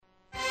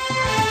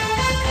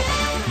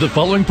The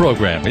following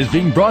program is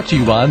being brought to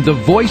you on the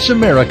Voice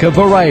America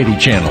Variety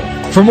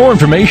Channel. For more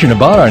information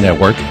about our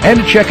network and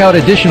to check out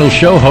additional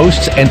show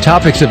hosts and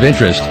topics of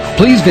interest,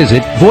 please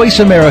visit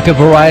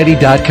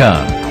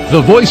VoiceAmericaVariety.com.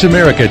 The Voice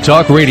America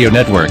Talk Radio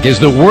Network is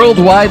the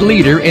worldwide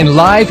leader in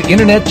live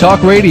Internet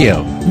talk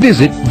radio.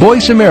 Visit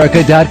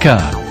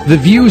VoiceAmerica.com. The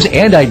views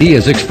and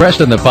ideas expressed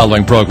on the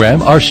following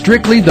program are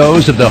strictly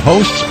those of the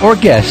hosts or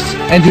guests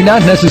and do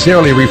not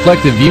necessarily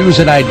reflect the views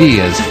and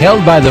ideas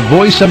held by the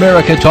Voice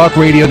America Talk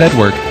Radio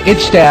Network,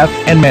 its staff,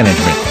 and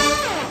management.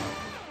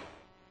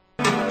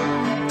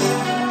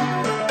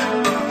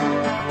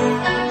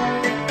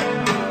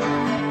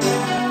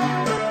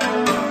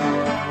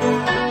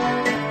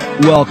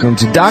 Welcome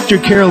to Dr.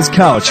 Carol's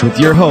Couch with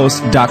your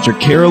host, Dr.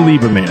 Carol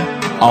Lieberman.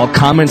 All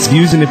comments,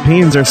 views, and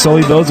opinions are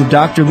solely those of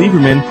Dr.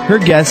 Lieberman, her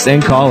guests,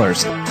 and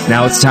callers.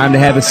 Now it's time to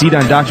have a seat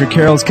on Dr.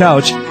 Carol's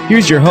Couch.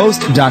 Here's your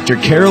host, Dr.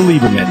 Carol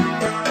Lieberman.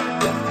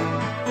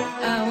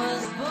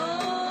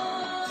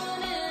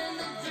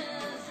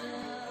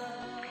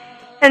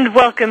 And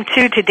welcome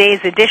to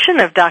today's edition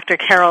of Dr.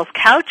 Carol's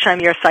Couch. I'm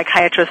your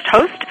psychiatrist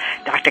host,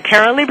 Dr.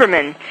 Carol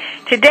Lieberman.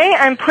 Today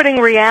I'm putting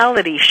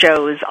reality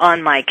shows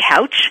on my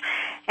couch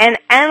and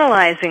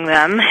analyzing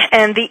them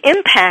and the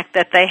impact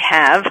that they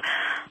have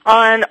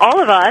on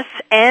all of us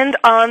and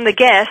on the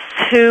guests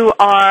who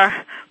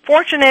are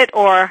fortunate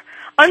or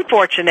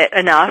unfortunate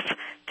enough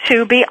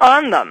to be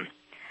on them.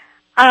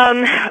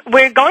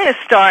 We're going to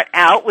start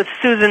out with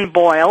Susan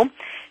Boyle.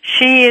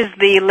 She is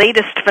the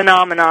latest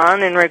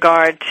phenomenon in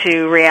regard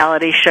to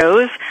reality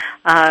shows,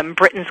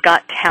 Britain's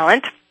Got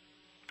Talent.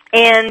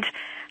 And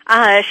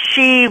I'm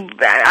sure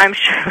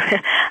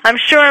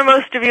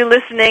most of you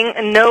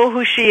listening know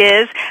who she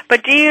is,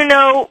 but do you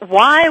know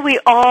why we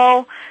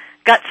all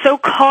got so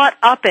caught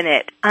up in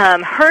it?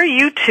 Her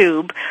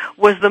YouTube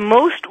was the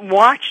most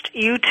watched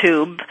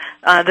YouTube.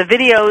 The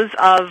videos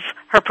of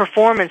her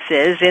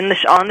performances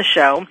on the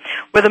show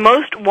were the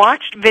most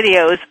watched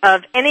videos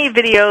of any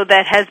video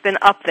that has been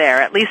up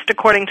there, at least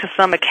according to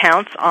some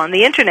accounts on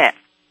the Internet.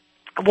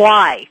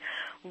 Why?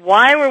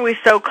 Why were we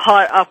so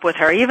caught up with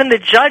her? Even the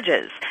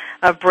judges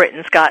of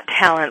Britain's Got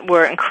Talent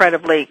were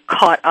incredibly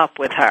caught up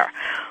with her.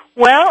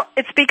 Well,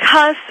 it's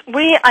because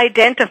we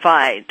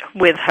identified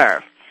with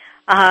her.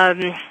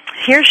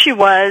 Here she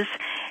was,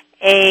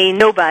 a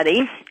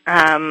nobody,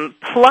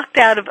 plucked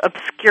out of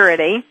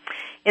obscurity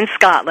in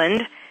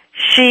Scotland.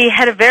 She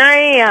had a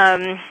very,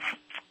 I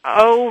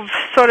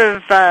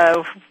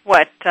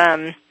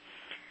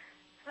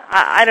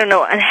don't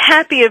know,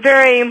 unhappy, a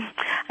very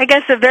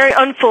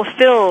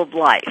unfulfilled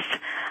life.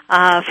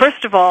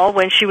 First of all,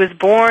 when she was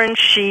born, when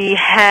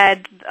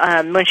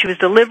she was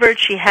delivered,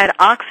 she had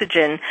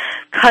oxygen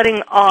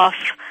cutting off,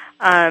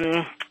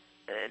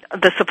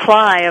 the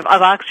supply of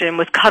oxygen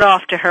was cut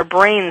off to her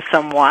brain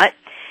somewhat,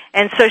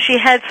 and so she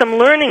had some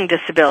learning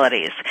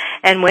disabilities.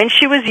 And when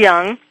she was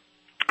young,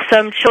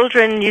 some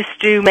children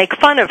used to make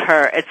fun of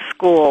her at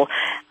school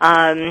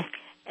and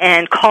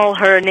call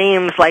her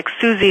names like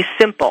Susie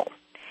Simple.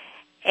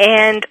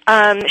 And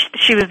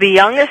she was the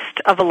youngest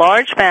of a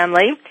large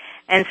family,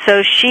 and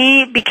so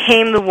she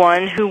became the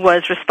one who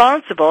was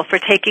responsible for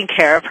taking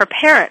care of her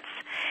parents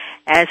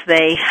as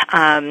they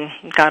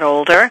got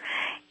older.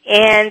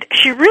 And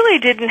she really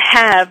didn't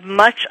have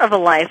much of a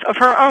life of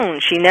her own.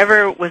 She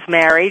never was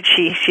married.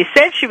 She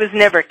said she was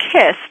never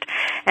kissed,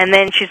 and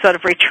then she sort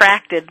of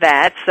retracted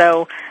that.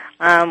 So,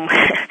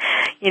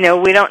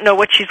 we don't know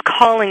what she's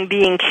calling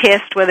being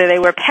kissed, whether they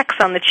were pecks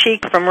on the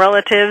cheek from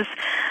relatives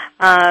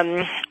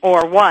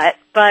or what.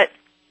 But,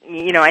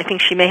 I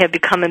think she may have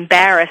become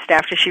embarrassed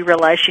after she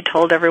realized she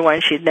told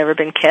everyone she'd never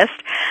been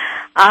kissed.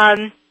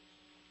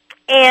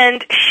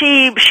 And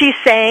she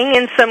sang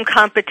in some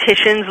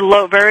competitions,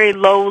 very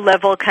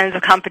low-level kinds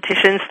of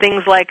competitions,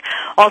 things like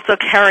also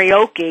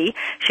karaoke.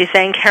 She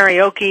sang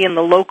karaoke in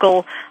the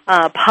local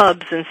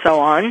pubs and so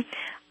on.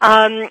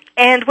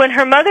 And when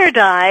her mother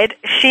died,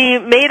 she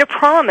made a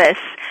promise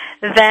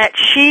that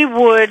she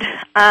would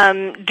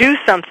do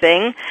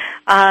something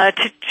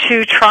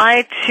to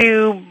try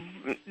to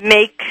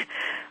make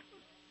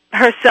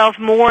herself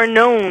more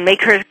known,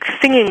 make her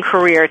singing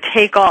career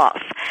take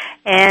off.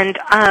 And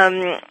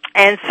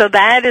so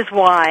that is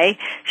why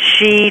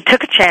she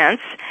took a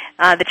chance,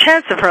 the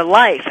chance of her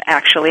life,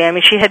 actually. I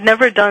mean, she had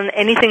never done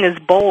anything as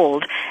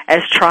bold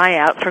as try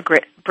out for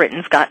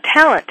Britain's Got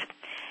Talent.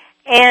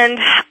 And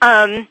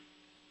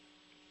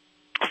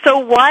so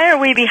why are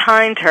we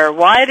behind her?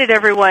 Why did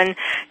everyone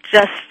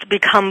just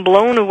become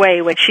blown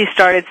away when she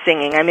started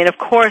singing? I mean, of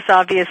course,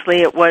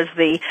 obviously, it was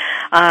the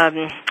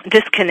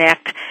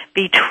disconnect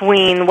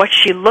between what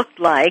she looked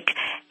like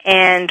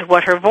and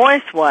what her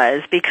voice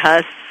was,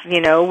 because,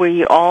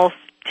 we all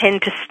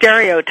tend to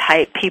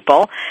stereotype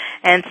people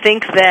and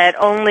think that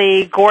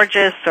only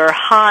gorgeous or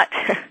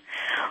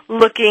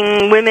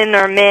hot-looking women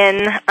or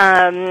men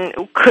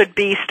could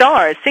be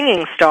stars,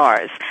 singing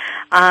stars,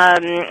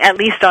 at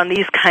least on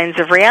these kinds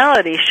of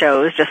reality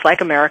shows, just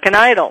like American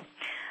Idol.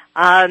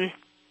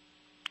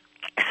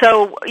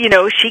 So,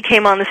 she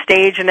came on the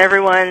stage and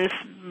everyone's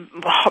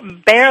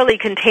barely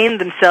contained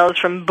themselves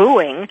from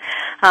booing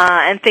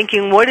and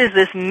thinking, what is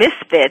this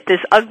misfit,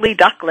 this ugly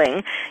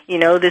duckling,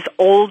 this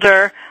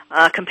older,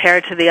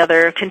 compared to the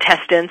other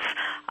contestants,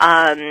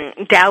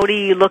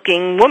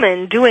 dowdy-looking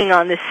woman doing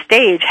on this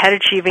stage? How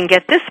did she even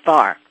get this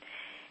far?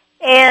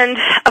 And,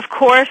 of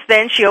course,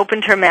 then she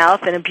opened her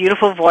mouth and a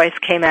beautiful voice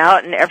came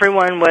out, and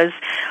everyone was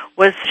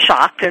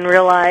shocked and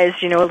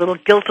realized, a little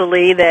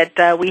guiltily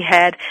that we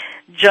had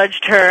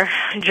judged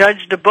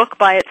a book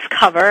by its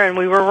cover, and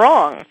we were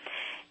wrong.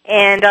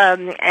 And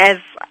as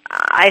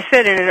I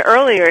said in an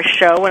earlier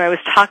show when I was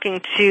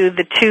talking to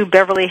the two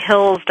Beverly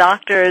Hills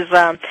doctors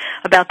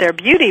about their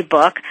beauty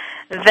book,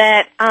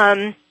 that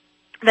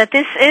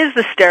this is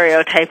the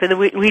stereotype, that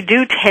we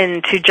do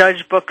tend to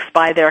judge books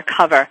by their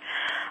cover.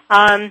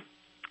 And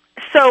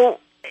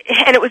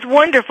it was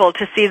wonderful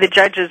to see the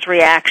judges'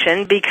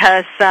 reaction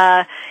because,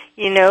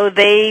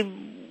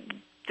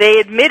 they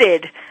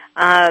admitted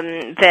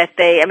that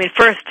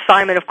first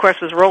Simon, of course,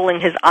 was rolling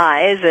his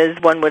eyes,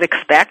 as one would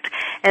expect,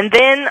 and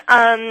then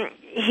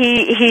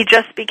he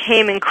just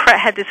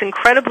had this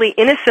incredibly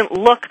innocent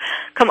look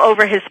come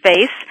over his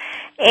face,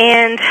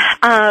 and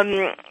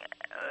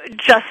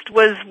just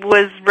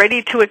was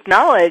ready to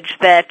acknowledge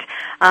that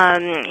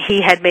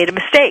he had made a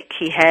mistake.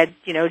 He had,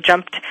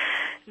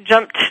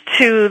 jumped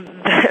to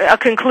a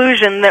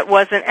conclusion that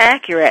wasn't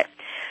accurate.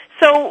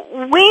 So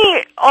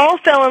we all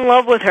fell in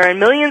love with her, and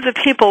millions of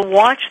people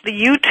watched the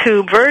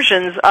YouTube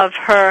versions of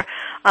her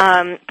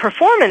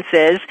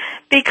performances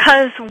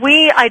because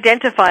we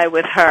identify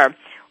with her.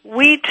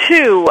 We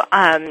too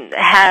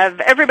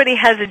everybody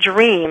has a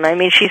dream. I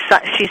mean, she's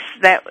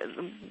that.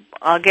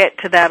 I'll get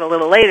to that a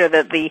little later.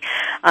 That the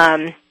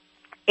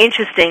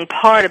interesting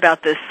part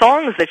about the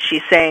songs that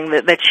she sang,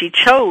 that she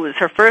chose,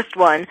 her first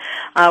one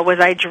was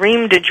I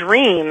Dreamed a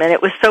Dream, and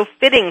it was so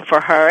fitting for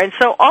her. And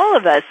so all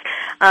of us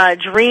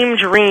dream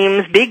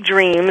dreams, big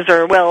dreams,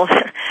 or well,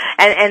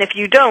 and if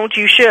you don't,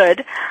 you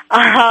should,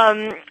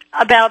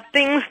 about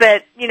things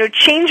that,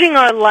 changing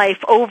our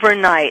life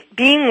overnight,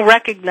 being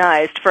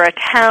recognized for a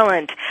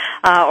talent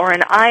or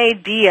an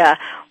idea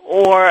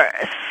or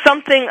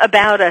something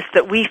about us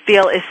that we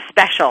feel is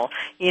special,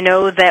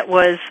 that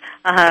was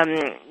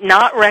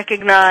not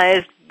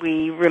recognized,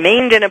 we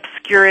remained in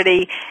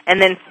obscurity,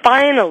 and then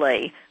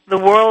finally the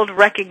world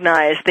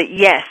recognized that,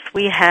 yes,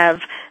 we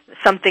have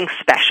something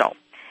special.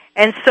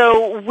 And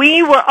so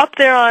we were up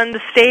there on the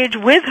stage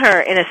with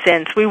her, in a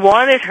sense. We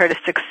wanted her to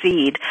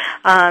succeed,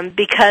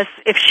 because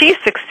if she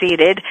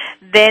succeeded,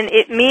 then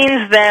it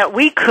means that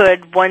we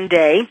could one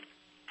day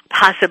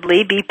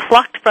possibly be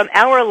plucked from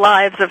our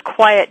lives of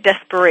quiet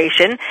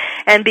desperation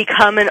and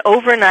become an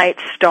overnight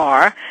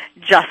star,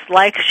 just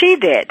like she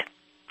did.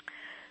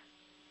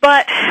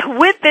 But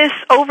with this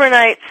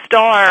overnight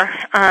star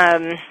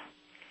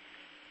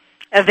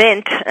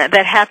event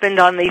that happened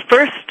on the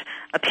first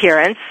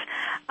appearance,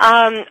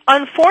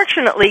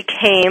 unfortunately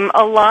came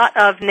a lot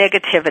of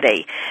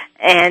negativity.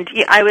 And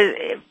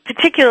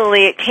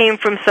it came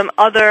from some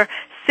other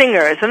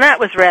singers, and that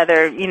was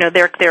rather,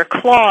 their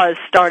claws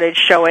started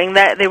showing,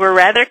 that they were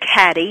rather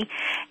catty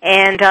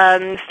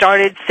and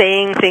started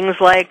saying things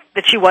like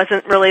that she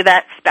wasn't really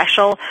that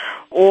special,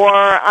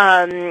 or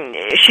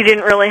she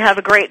didn't really have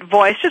a great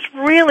voice, just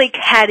really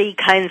catty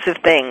kinds of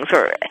things.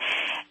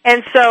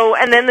 And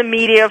then the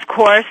media, of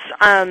course,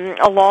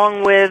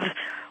 along with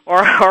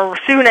or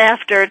soon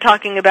after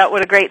talking about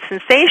what a great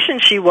sensation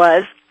she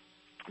was,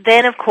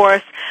 then of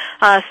course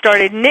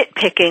started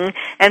nitpicking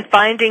and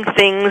finding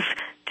things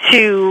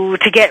to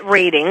get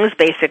ratings,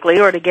 basically,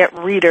 or to get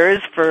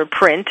readers for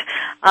print,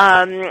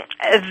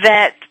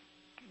 that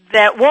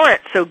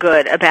weren't so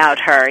good about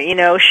her.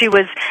 She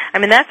was,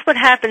 that's what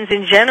happens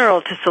in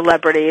general to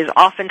celebrities.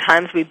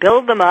 Oftentimes we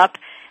build them up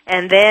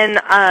and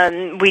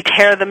then we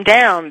tear them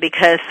down,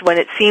 because when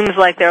it seems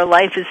like their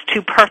life is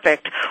too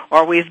perfect,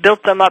 or we've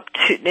built them up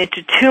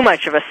into too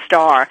much of a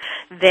star,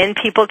 then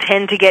people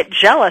tend to get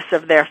jealous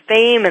of their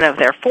fame and of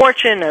their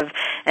fortune,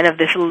 and of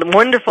this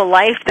wonderful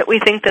life that we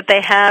think that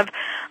they have,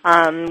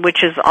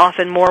 which is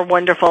often more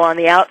wonderful on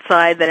the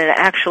outside than it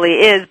actually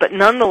is. But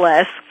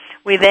nonetheless,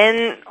 we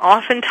then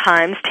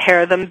oftentimes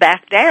tear them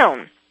back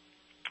down.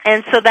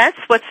 And so that's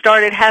what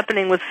started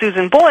happening with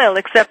Susan Boyle,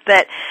 except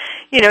that,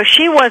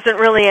 she wasn't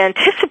really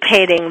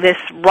anticipating this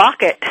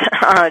rocket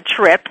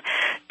trip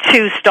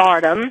to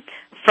stardom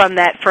from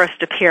that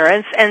first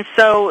appearance. And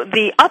so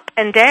the up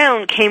and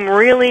down came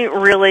really,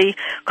 really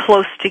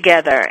close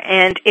together,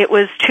 and it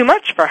was too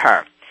much for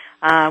her.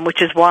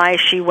 Which is why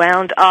she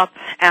wound up,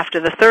 after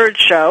the third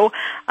show,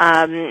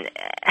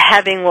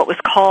 having what was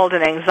called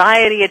an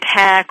anxiety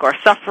attack, or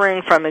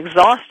suffering from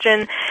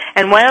exhaustion,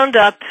 and wound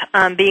up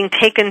being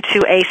taken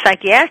to a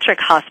psychiatric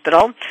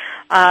hospital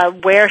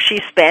where she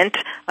spent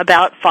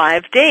about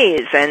 5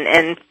 days.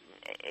 And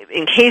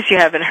in case you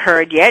haven't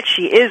heard yet,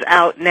 she is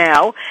out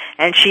now,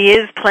 and she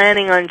is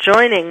planning on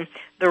joining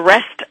the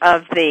rest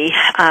of the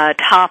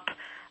top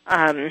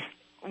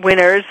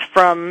winners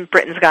from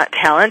Britain's Got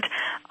Talent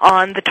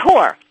on the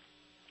tour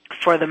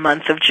for the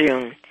month of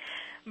June.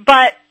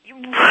 But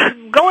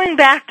going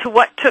back to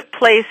what took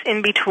place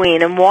in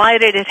between and why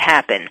did it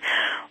happen?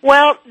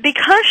 Well,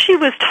 because she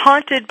was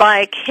taunted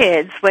by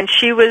kids when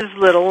she was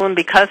little, and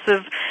because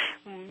of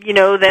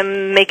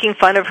them making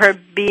fun of her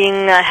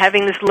being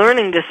having this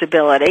learning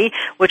disability,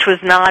 which was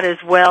not as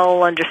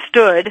well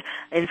understood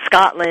in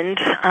Scotland,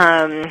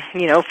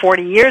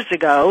 40 years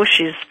ago.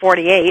 She's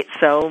 48,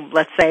 so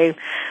let's say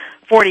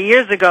 40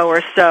 years ago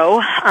or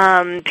so,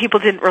 people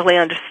didn't really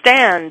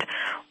understand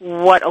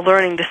what a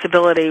learning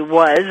disability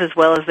was as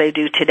well as they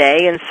do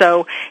today, and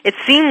so it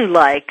seemed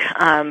like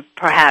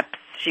perhaps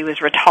she was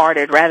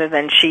retarded rather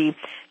than she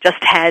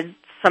just had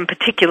some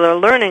particular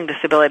learning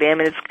disability. I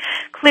mean, it's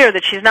clear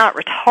that she's not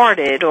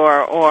retarded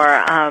or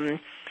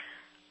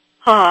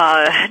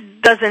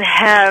doesn't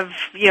have,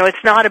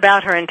 it's not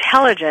about her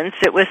intelligence.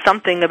 It was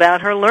something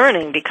about her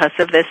learning because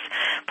of this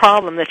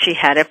problem that she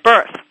had at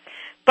birth.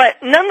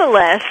 But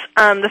nonetheless,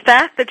 the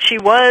fact that she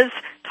was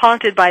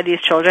taunted by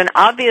these children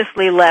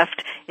obviously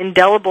left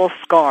indelible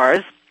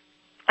scars.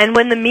 And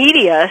when the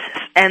media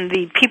and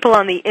the people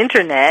on the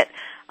Internet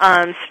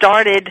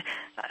started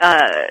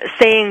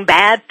saying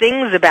bad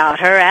things about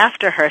her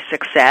after her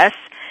success,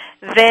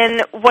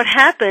 then what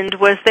happened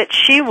was that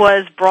she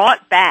was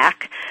brought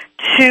back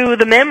to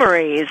the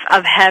memories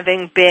of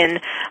having been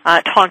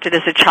taunted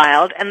as a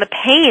child and the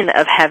pain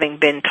of having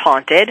been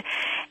taunted.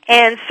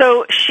 And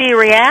so she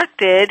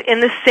reacted in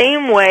the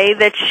same way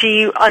that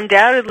she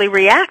undoubtedly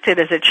reacted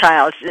as a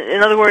child.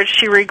 In other words,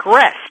 she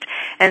regressed.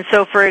 And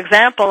so, for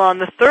example, on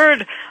the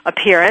third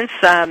appearance,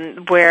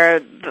 where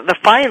the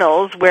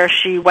finals, where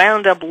she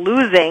wound up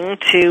losing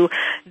to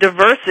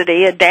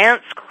Diversity, a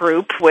dance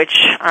group, which,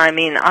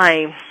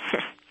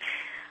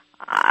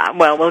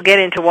 well, we'll get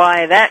into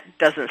why that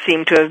doesn't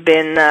seem to have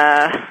been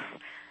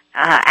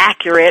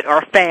accurate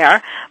or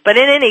fair. But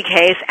in any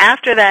case,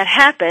 after that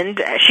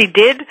happened, she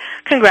did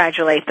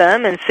congratulate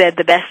them and said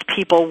the best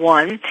people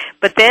won.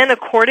 But then,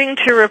 according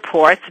to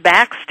reports,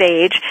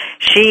 backstage,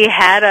 she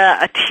had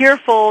a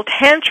tearful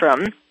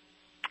tantrum,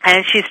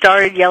 and she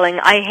started yelling,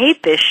 "I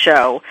hate this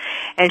show."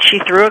 And she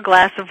threw a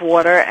glass of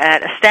water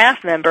at a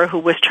staff member who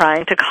was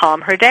trying to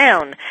calm her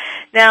down.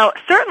 Now,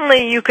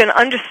 certainly you can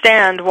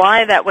understand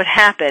why that would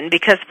happen,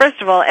 because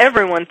first of all,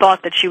 everyone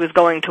thought that she was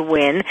going to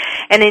win,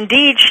 and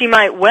indeed she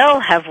might well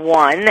have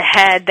won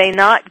had they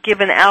not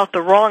given out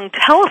the wrong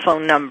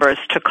telephone numbers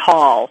to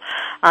call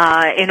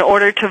in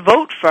order to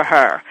vote for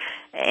her.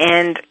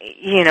 And,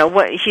 you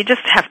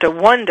just have to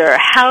wonder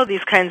how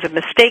these kinds of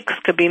mistakes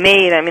could be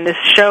made. I mean, this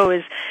show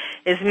is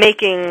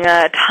making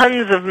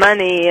tons of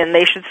money, and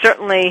they should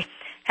certainly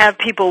have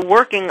people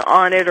working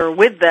on it or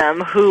with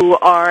them who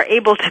are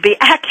able to be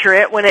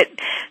accurate when it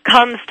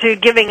comes to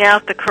giving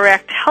out the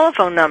correct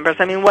telephone numbers.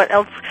 I mean, what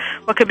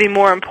could be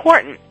more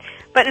important?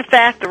 But in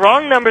fact, the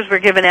wrong numbers were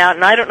given out,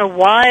 and I don't know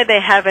why they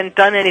haven't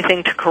done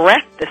anything to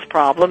correct this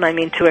problem. I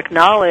mean, to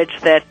acknowledge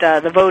that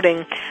the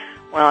voting,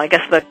 well, I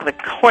guess the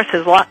horse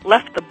has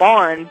left the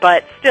barn,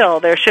 but still,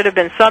 there should have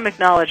been some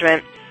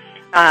acknowledgement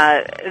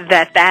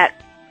that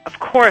of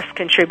course,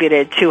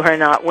 contributed to her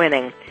not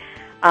winning.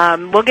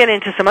 We'll get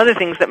into some other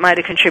things that might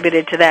have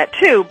contributed to that,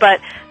 too, but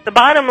the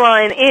bottom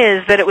line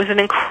is that it was an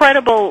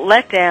incredible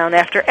letdown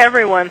after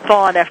everyone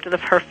thought after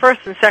her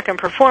first and second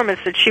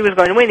performance that she was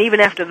going to win, even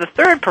after the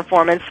third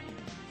performance,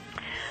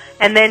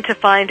 and then to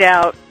find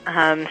out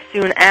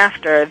soon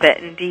after that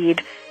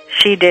indeed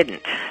she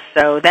didn't.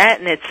 So that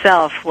in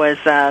itself was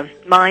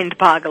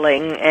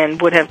mind-boggling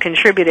and would have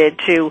contributed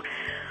to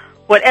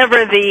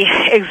whatever the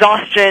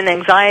exhaustion,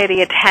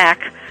 anxiety attack,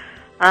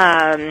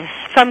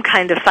 some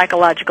kind of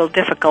psychological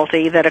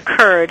difficulty that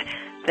occurred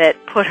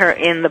that put her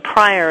in the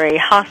Priory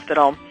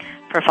Hospital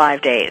for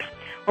 5 days.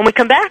 When we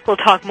come back, we'll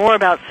talk more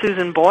about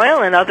Susan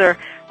Boyle and other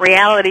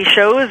reality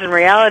shows and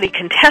reality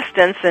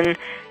contestants and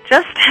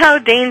just how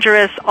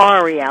dangerous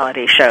are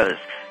reality shows.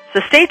 So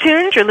stay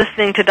tuned. You're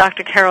listening to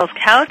Dr. Carol's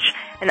Couch,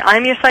 and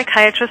I'm your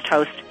psychiatrist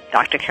host,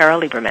 Dr.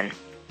 Carol Lieberman.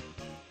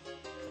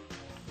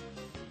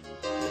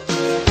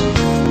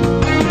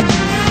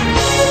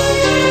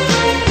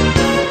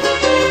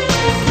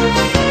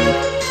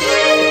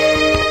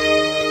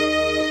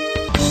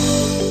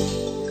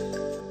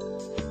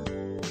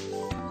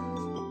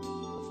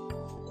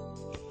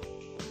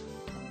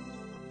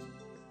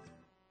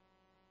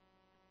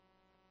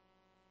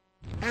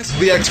 Ask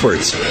the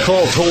experts.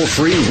 Call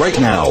toll-free right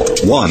now,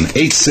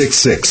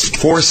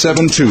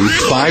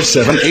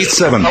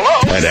 1-866-472-5787.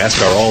 And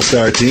ask our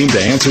All-Star team to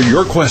answer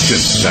your question.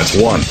 That's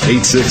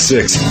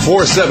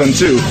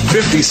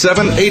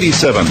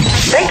 1-866-472-5787.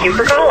 Thank you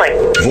for calling.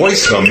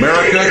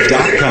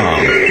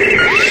 VoiceAmerica.com.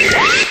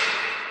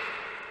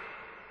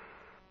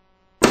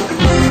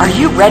 Are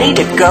you ready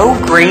to go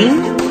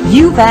green?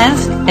 You've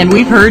asked, and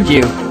we've heard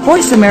you.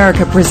 Voice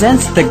America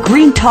presents the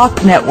Green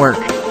Talk Network.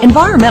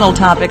 Environmental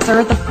topics are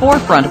at the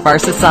forefront of our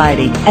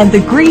society, and the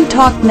Green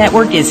Talk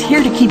Network is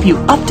here to keep you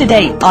up to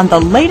date on the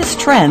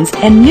latest trends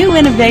and new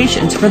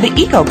innovations for the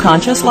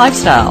eco-conscious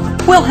lifestyle.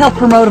 We'll help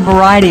promote a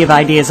variety of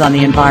ideas on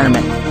the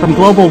environment, from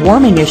global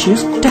warming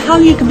issues to how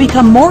you can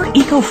become more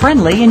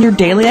eco-friendly in your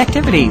daily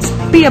activities.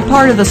 Be a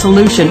part of the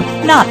solution,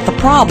 not the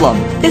problem.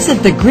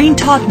 Visit the Green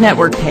Talk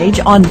Network page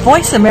on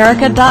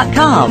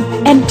voiceamerica.com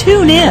and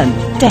tune in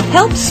to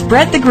help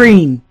spread the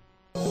green.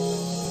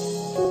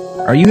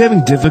 Are you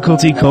having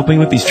difficulty coping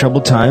with these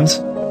troubled times?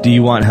 Do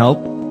you want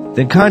help?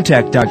 Then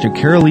contact Dr.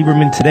 Carol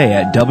Lieberman today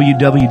at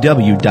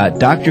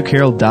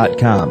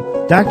www.drcarol.com.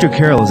 Dr.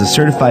 Carol is a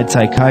certified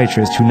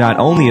psychiatrist who not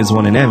only has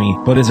won an Emmy,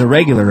 but is a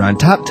regular on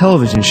top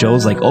television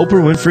shows like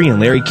Oprah Winfrey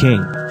and Larry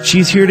King.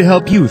 She's here to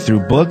help you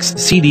through books,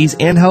 CDs,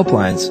 and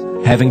helplines.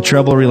 Having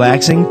trouble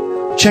relaxing?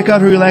 Check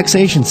out her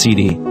relaxation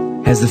CD.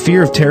 Has the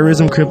fear of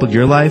terrorism crippled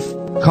your life?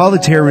 Call the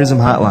Terrorism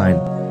Hotline.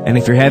 And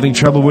if you're having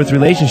trouble with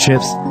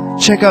relationships,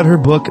 check out her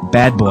book,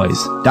 Bad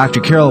Boys. Dr.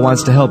 Carol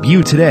wants to help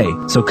you today,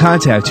 so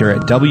contact her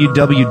at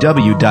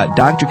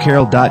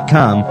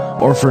www.drcarol.com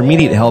or for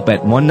immediate help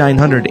at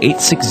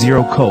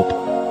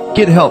 1-900-860-COPE.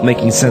 Get help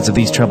making sense of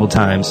these troubled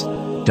times.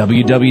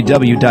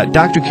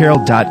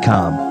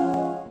 www.drcarol.com.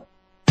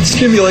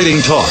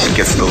 Stimulating talk. It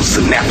gets those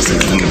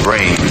synapses in the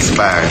brain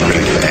firing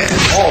really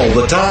fast. All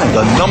the time.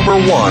 The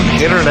 #1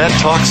 Internet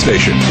talk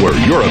station where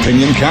your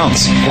opinion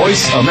counts.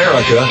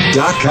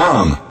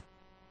 VoiceAmerica.com.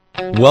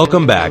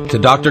 Welcome back to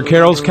Dr.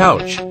 Carol's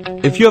Couch.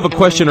 If you have a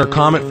question or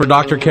comment for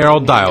Dr. Carol,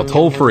 dial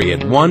toll-free at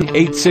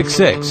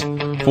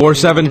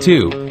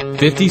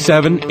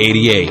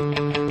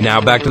 1-866-472-5788.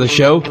 Now back to the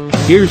show.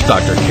 Here's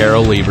Dr.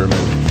 Carol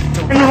Lieberman.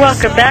 And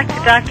welcome back to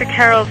Dr.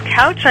 Carol's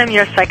Couch. I'm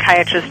your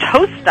psychiatrist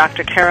host,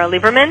 Dr. Carol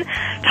Lieberman,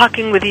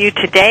 talking with you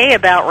today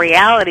about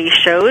reality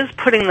shows,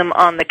 putting them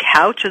on the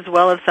couch, as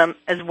well as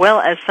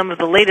some of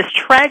the latest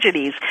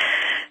tragedies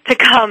to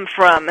come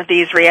from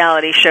these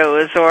reality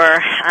shows,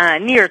 or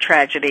near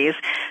tragedies.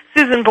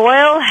 Susan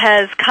Boyle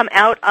has come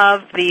out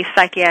of the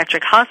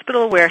psychiatric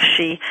hospital where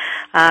she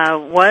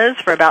was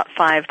for about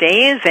 5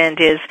 days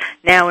and is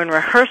now in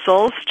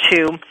rehearsals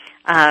to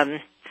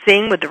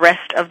sing with the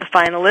rest of the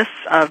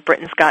finalists of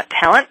Britain's Got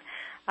Talent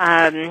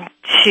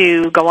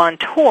to go on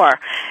tour.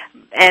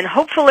 And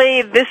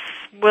hopefully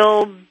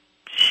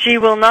she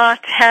will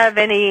not have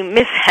any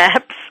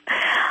mishaps,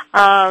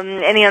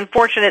 any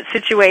unfortunate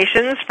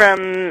situations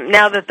from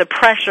now that the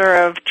pressure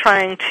of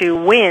trying to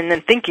win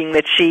and thinking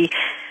that she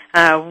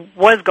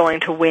was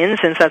going to win,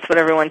 since that's what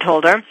everyone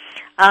told her.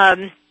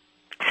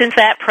 Since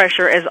that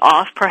pressure is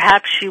off,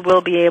 perhaps she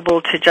will be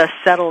able to just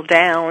settle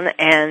down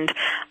and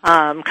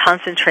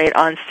concentrate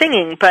on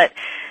singing. But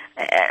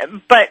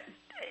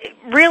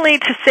really,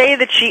 to say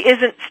that she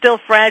isn't still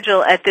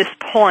fragile at this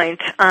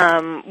point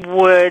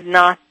would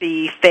not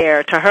be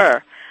fair to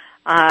her.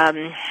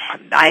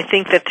 I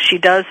think that she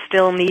does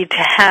still need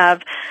to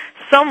have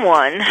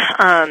someone,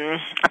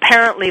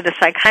 apparently the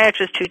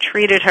psychiatrist who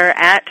treated her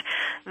at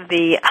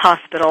the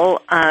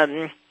hospital,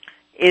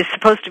 is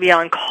supposed to be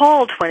on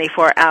call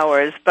 24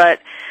 hours, but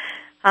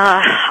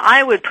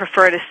I would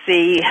prefer to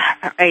see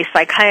a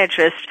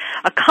psychiatrist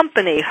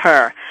accompany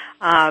her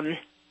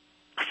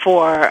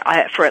for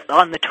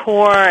on the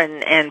tour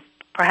and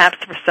perhaps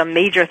for some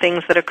major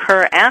things that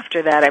occur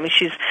after that. I mean,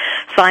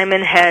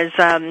 Simon has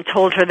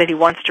told her that he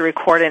wants to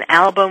record an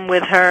album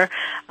with her,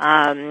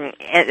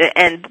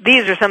 and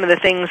these are some of the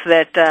things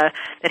that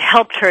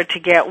helped her to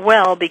get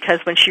well, because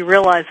when she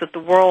realized that the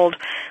world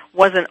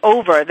wasn't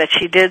over, that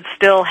she did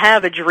still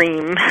have a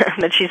dream,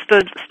 that she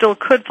still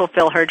could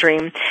fulfill her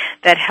dream,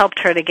 that helped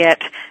her to get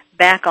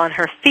back on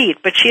her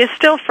feet. But she is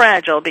still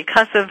fragile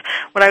because of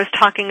what I was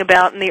talking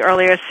about in the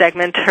earlier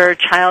segment, her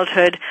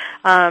childhood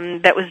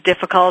that was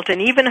difficult,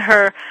 and even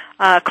her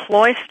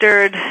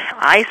cloistered,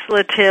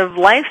 isolative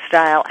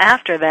lifestyle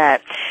after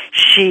that.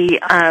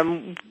 She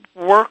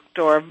worked,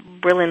 or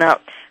really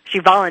not, she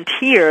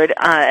volunteered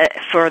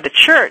for the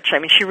church. I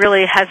mean, she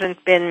really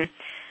hasn't been...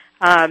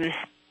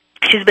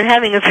 she's been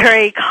having a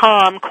very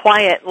calm,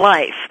 quiet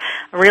life,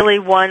 really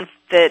one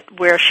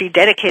where she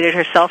dedicated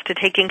herself to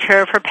taking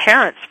care of her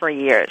parents for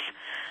years.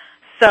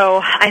 So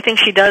I think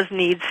she does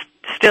need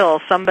still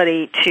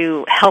somebody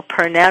to help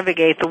her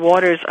navigate the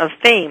waters of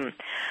fame.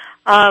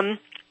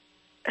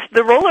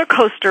 The roller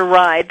coaster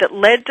ride that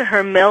led to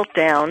her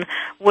meltdown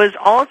was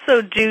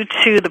also due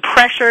to the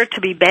pressure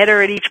to be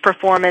better at each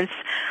performance,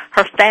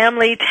 her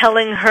family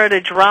telling her to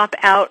drop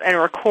out and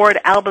record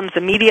albums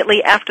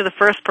immediately after the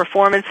first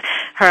performance.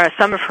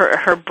 Some of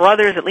her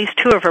brothers, at least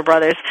 2 of her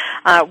brothers,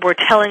 were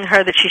telling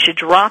her that she should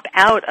drop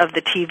out of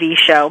the TV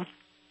show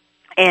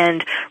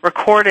and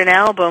record an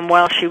album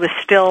while she was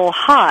still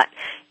hot,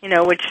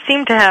 which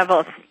seemed to have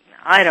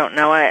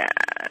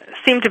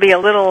seemed to be a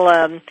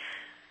little...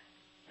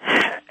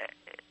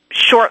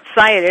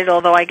 short-sighted,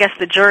 although I guess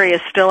the jury is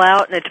still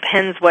out and it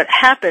depends what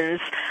happens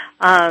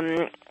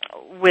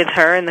with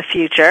her in the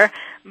future.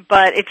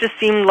 But it just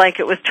seemed like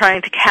it was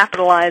trying to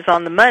capitalize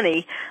on the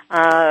money,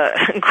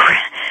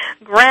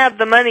 grab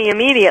the money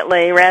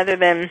immediately rather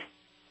than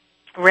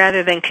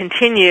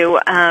continue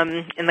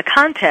in the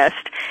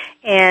contest.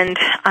 And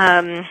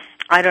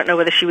I don't know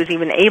whether she was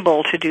even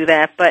able to do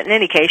that, but in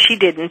any case, she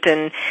didn't,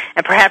 and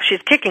perhaps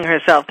she's kicking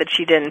herself that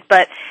she didn't.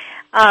 But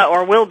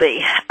or will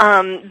be.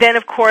 Then,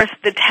 of course,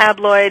 the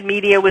tabloid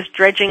media was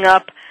dredging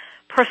up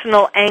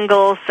personal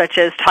angles, such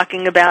as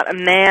talking about a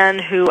man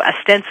who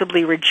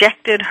ostensibly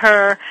rejected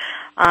her.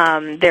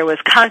 There was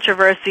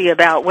controversy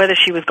about whether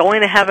she was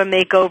going to have a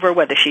makeover,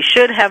 whether she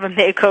should have a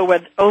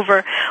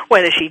makeover,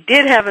 whether she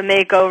did have a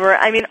makeover.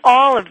 I mean,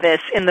 all of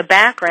this in the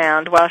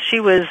background while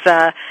she was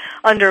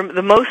under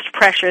the most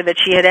pressure that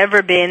she had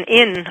ever been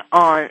in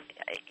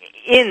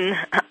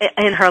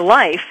her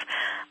life,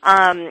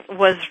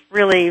 was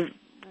really,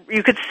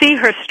 you could see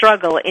her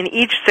struggle in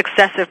each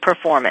successive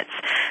performance.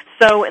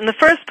 So in the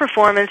first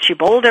performance, she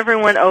bowled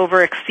everyone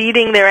over,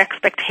 exceeding their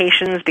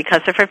expectations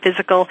because of her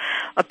physical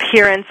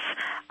appearance.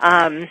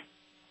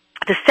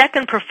 The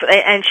second,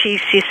 and she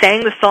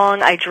sang the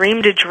song "I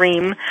Dreamed a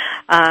Dream"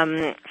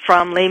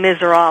 from Les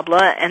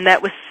Miserables, and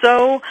that was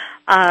so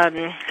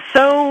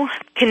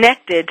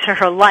connected to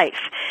her life,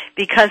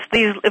 because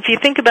if you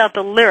think about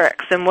the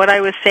lyrics and what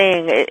I was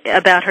saying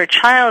about her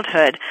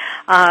childhood,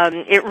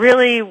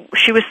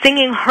 she was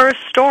singing her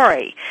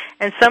story.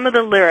 And some of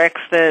the lyrics,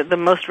 the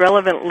most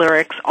relevant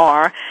lyrics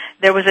are,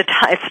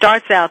 it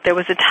starts out, there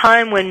was a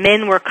time when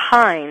men were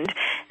kind,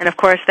 and of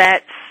course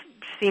that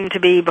seemed to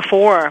be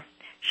before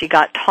she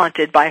got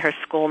taunted by her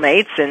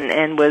schoolmates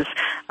and was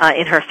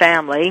in her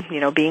family,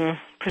 being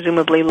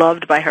presumably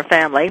loved by her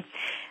family.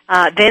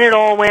 Then it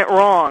all went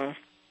wrong.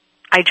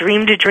 I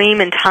dreamed a dream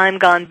in time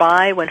gone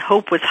by when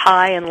hope was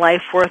high and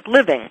life worth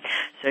living.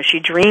 So she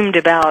dreamed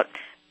about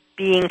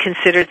being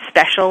considered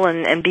special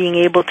and being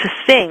able to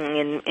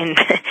sing in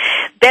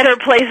better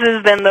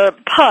places than the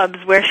pubs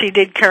where she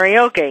did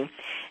karaoke.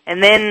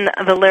 And then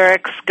the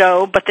lyrics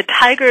go, but the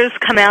tigers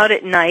come out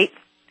at night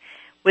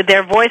with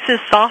their voices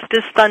soft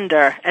as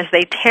thunder as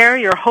they tear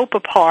your hope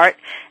apart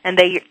and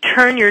they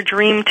turn your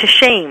dream to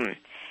shame.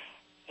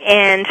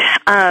 And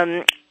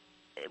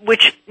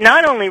which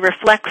not only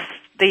reflects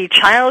the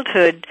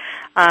childhood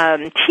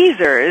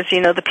teasers,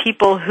 the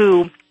people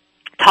who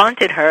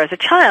taunted her as a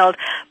child,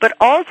 but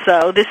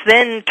also this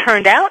then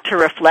turned out to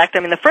reflect,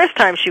 the first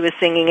time she was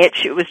singing it,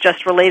 it was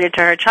just related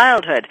to her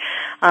childhood.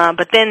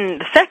 But then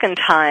the second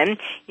time,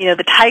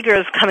 the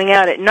tigers coming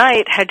out at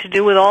night had to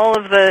do with all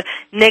of the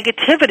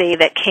negativity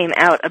that came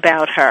out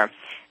about her.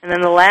 And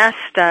then the last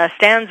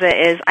stanza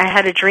is, I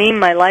had a dream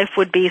my life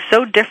would be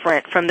so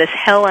different from this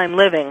hell I'm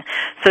living,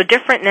 so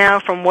different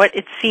now from what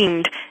it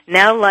seemed.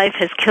 Now life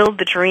has killed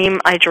the dream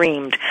I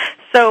dreamed.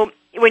 So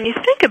when you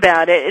think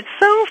about it, it's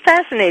so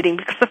fascinating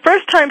because the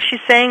first time she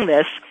sang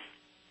this,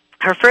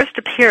 her first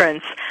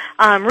appearance,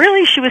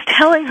 really she was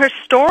telling her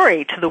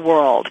story to the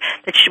world.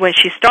 That when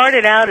she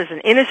started out as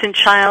an innocent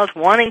child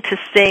wanting to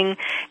sing,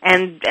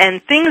 and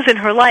things in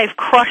her life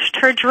crushed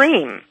her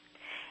dream.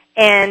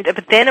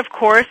 But then, of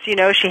course,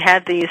 she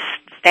had these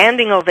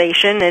standing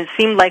ovation, and it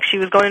seemed like she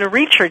was going to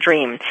reach her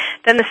dream.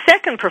 Then the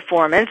second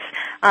performance,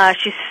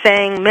 she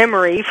sang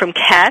Memory from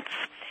Cats,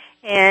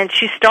 and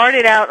she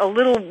started out a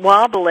little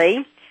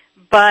wobbly,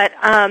 but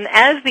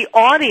as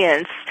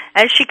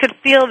she could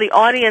feel the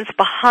audience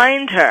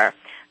behind her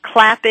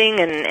clapping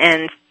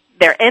and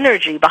their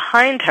energy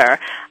behind her,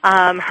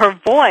 her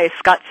voice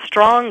got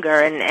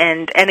stronger,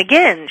 and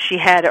again, she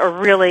had a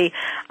really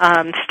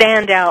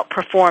standout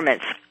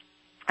performance.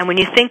 And when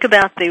you think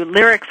about the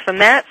lyrics from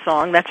that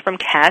song, that's from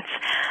Cats,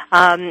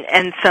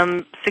 and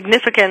some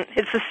significant,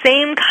 it's the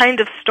same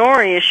kind of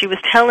story as she was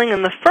telling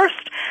in the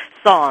first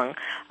song,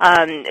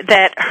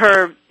 that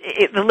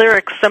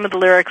some of the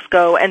lyrics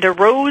go, and a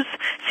rose,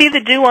 see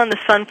the dew on the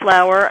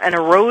sunflower, and a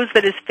rose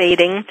that is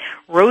fading,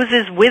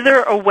 roses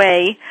wither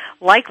away,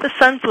 like the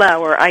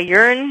sunflower, I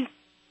yearn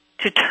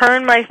to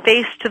turn my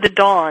face to the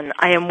dawn,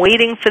 I am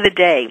waiting for the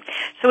day.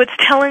 So it's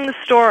telling the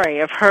story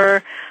of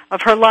her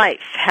life,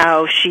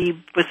 how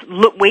she was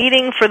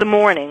waiting for the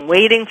morning,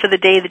 waiting for the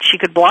day that she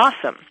could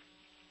blossom.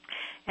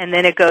 And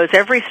then it goes,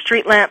 every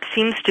street lamp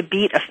seems to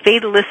beat a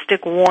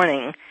fatalistic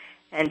warning.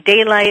 And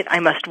daylight, I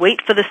must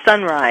wait for the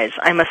sunrise.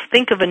 I must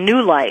think of a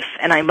new life,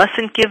 and I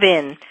mustn't give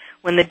in.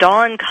 When the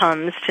dawn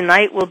comes,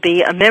 tonight will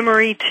be a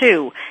memory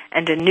too,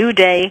 and a new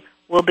day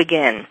will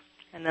begin.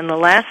 And then the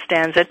last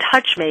stanza,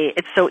 touch me,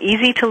 it's so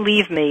easy to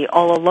leave me,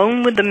 all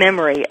alone with the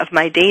memory of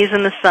my days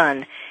in the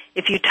sun.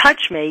 If you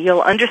touch me,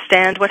 you'll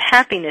understand what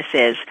happiness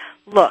is.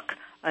 Look,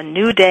 a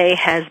new day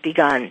has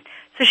begun.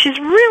 So she's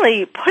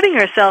really putting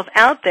herself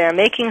out there,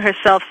 making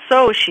herself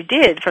she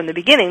did from the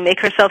beginning, make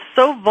herself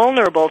so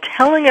vulnerable,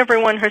 telling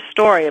everyone her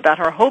story about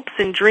her hopes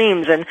and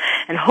dreams and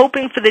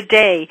hoping for the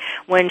day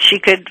when she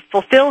could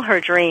fulfill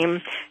her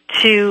dream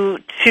to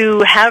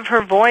have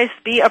her voice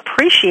be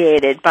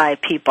appreciated by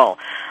people.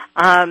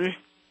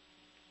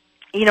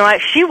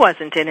 She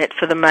wasn't in it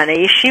for the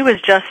money. She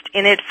was just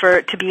in it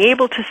to be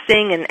able to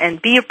sing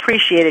and be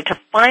appreciated, to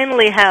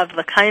finally have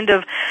the kind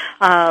of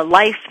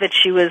life that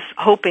she was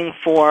hoping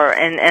for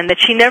and that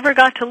she never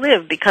got to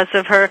live because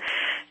of her,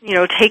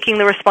 taking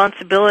the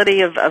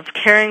responsibility of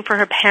caring for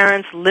her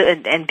parents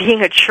and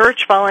being a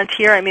church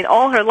volunteer.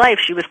 All her life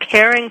she was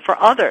caring for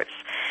others.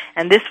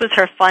 And this was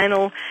her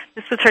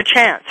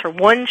chance, her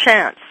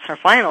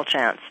final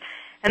chance.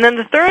 And then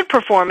the third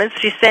performance,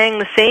 she sang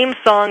the same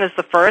song as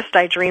the first,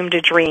 I Dreamed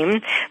a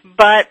Dream.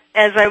 But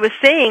as I was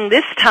saying,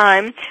 this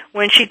time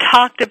when she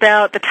talked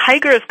about the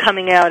tigers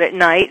coming out at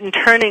night and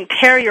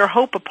tear your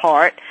hope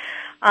apart,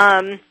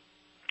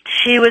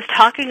 she was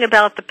talking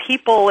about the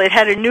people. It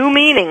had a new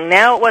meaning.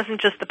 Now it wasn't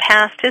just the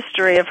past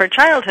history of her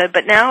childhood,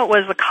 but now it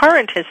was the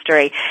current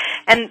history.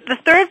 And the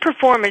third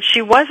performance,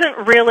 she wasn't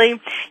really,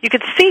 you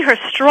could see her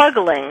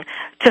struggling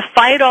to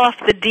fight off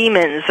the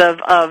demons of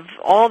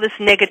all this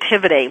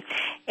negativity.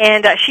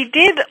 And she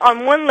did,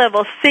 on one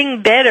level,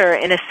 sing better,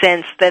 in a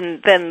sense,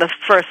 than the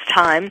first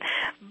time.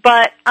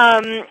 But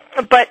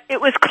it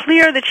was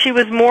clear that she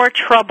was more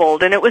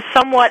troubled, and it was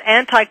somewhat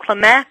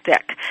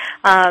anticlimactic.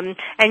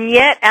 And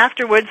yet,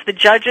 afterwards, the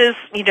judges,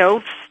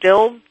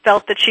 still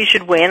felt that she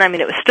should win. I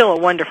mean, it was still a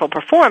wonderful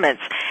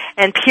performance.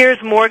 And Piers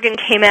Morgan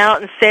came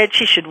out and said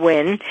she should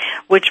win,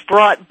 which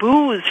brought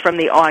boos from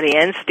the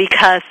audience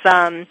because,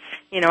 I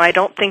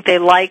don't think they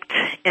liked,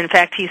 in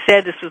fact, he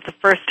said this was the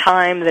first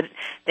time that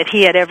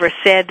he had ever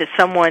said that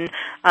someone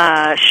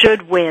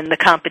should win the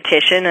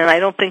competition, and I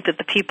don't think that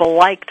the people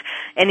liked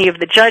any of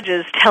the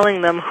judges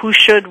telling them who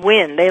should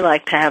win. They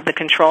liked to have the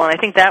control, and I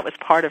think that was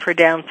part of her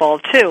downfall,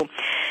 too.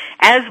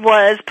 As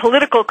was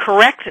political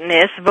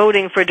correctness,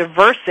 voting for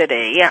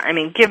diversity. I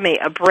mean, give me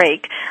a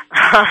break.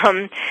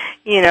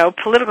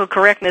 Political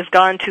correctness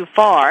gone too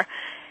far.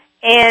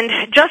 And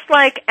just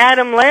like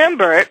Adam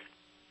Lambert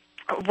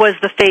was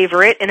the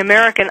favorite in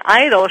American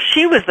Idol,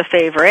 she was the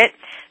favorite.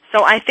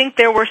 So I think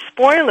there were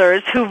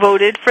spoilers who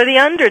voted for the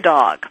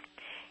underdog.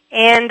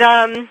 And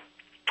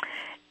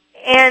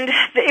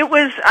it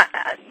was,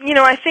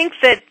 I think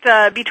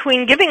that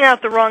between giving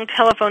out the wrong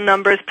telephone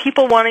numbers,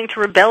 people wanting to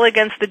rebel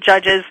against the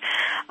judges,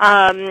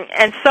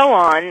 and so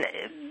on,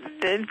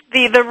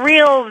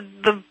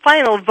 the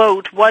final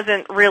vote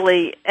wasn't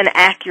really an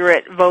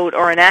accurate vote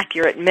or an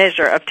accurate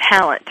measure of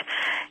talent.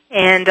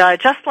 And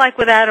just like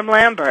with Adam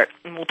Lambert,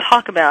 and we'll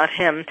talk about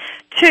him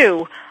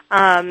too,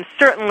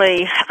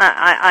 certainly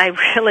I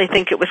really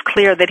think it was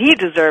clear that he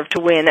deserved to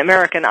win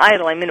American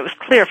Idol. I mean, it was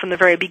clear from the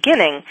very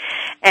beginning,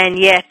 and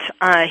yet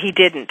he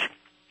didn't.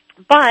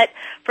 But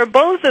for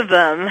both of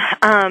them,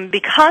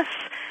 because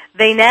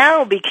they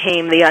now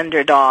became the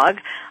underdog,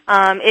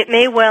 it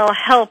may well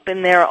help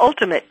in their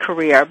ultimate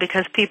career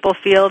because people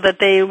feel that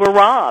they were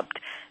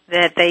robbed,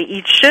 that they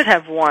each should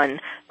have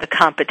won the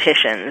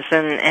competitions.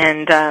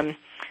 And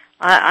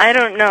I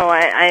don't know.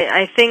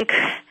 I think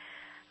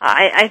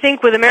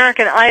with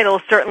American Idol,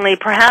 certainly,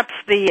 perhaps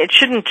it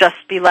shouldn't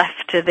just be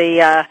left to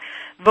the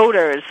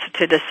voters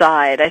to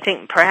decide. I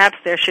think perhaps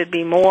there should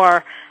be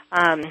more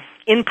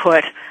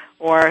input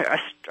or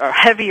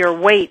heavier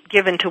weight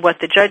given to what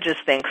the judges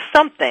think.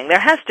 Something. There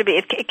has to be.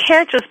 It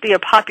can't just be a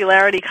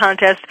popularity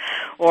contest,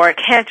 or it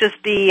can't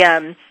just be,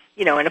 and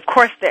of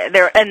course,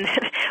 and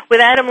with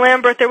Adam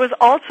Lambert, there was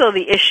also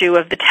the issue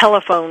of the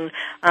telephone,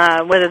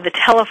 whether the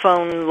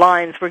telephone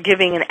lines were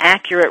giving an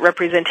accurate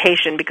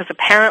representation, because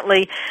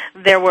apparently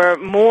there were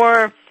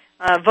more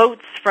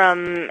votes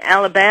from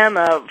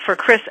Alabama for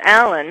Chris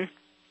Allen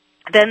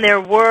than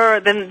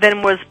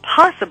was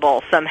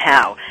possible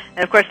somehow.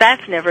 And of course,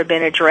 that's never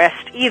been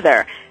addressed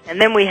either.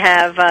 And then we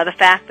have the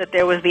fact that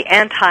there was the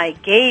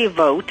anti-gay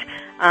vote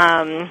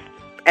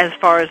as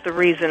far as the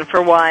reason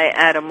for why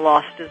Adam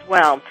lost as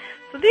well.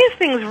 So these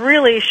things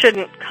really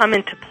shouldn't come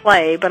into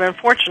play, but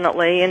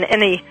unfortunately, in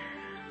any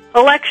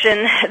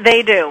election,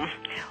 they do.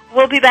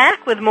 We'll be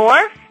back with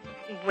more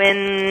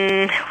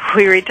when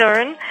we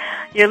return.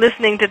 You're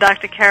listening to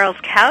Dr. Carol's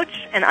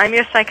Couch, and I'm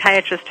your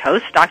psychiatrist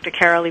host, Dr.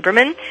 Carol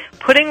Lieberman,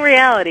 putting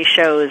reality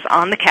shows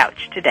on the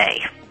couch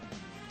today.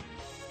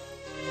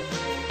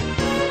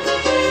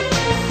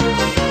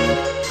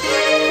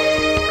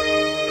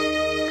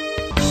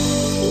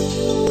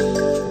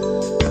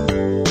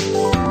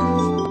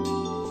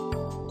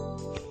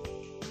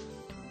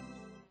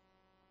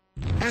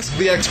 Ask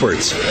the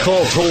experts.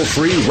 Call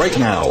toll-free right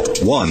now,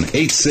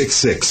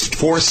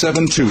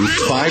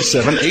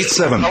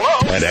 1-866-472-5787.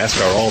 And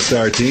ask our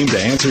All-Star team to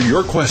answer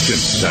your question.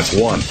 That's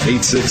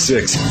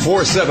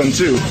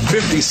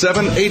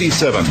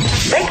 1-866-472-5787.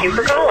 Thank you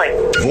for calling.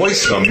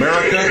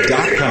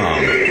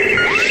 VoiceAmerica.com.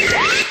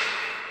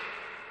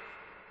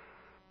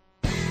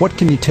 What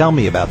can you tell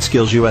me about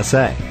Skills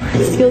USA?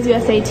 Skills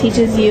USA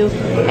teaches you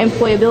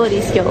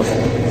employability skills.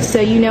 So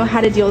you know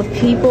how to deal with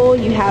people,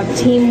 you have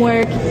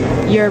teamwork,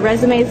 your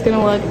resume is going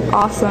to look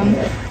awesome.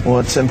 Well,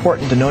 it's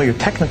important to know your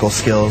technical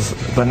skills,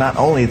 but not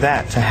only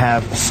that, to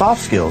have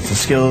soft skills, the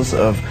skills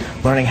of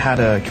learning how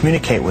to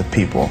communicate with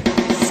people.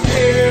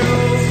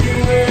 Skills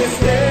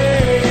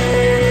USA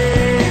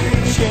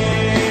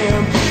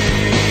champions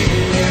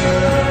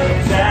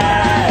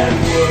at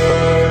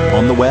work.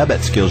 On the web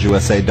at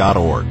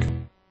skillsusa.org.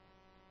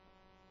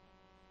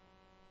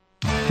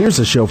 Here's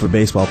a show for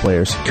baseball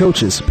players,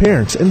 coaches,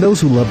 parents, and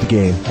those who love the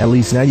game. At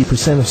least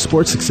 90% of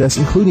sports success,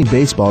 including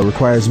baseball,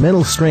 requires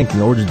mental strength in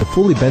order to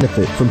fully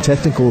benefit from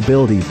technical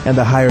ability, and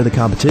the higher the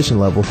competition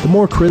level, the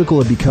more critical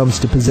it becomes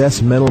to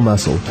possess mental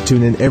muscle.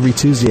 Tune in every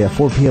Tuesday at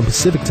 4 p.m.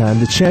 Pacific Time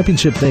to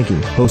Championship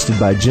Thinking, hosted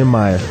by Jim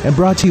Meyer, and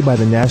brought to you by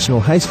the National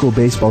High School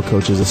Baseball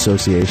Coaches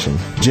Association.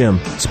 Jim,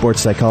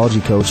 sports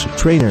psychology coach,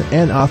 trainer,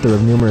 and author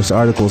of numerous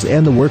articles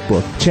and the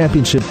workbook,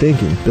 Championship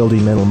Thinking,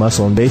 Building Mental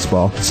Muscle in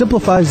Baseball,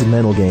 simplifies the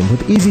mental game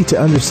with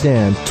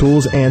easy-to-understand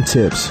tools and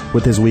tips.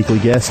 With his weekly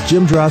guests,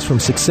 Jim draws from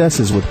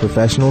successes with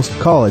professionals,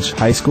 college,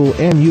 high school,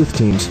 and youth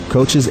teams,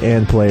 coaches,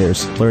 and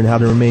players. Learn how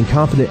to remain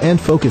confident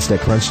and focused at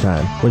crunch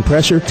time, when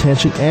pressure,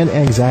 tension, and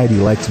anxiety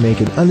like to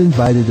make an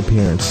uninvited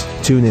appearance.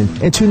 Tune in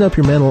and tune up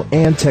your mental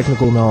and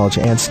technical knowledge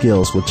and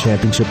skills with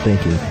Championship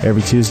Thinking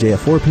every Tuesday at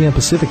 4 p.m.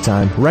 Pacific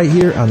Time, right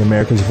here on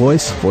America's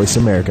Voice, Voice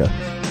America.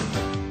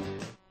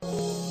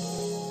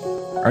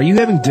 Are you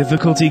having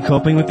difficulty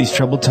coping with these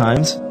troubled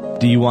times?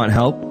 Do you want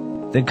help?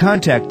 Then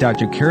contact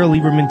Dr. Carol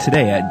Lieberman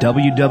today at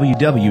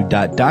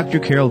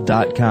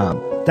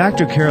www.drcarol.com.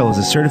 Dr. Carol is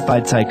a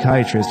certified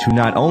psychiatrist who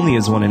not only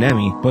has won an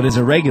Emmy, but is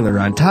a regular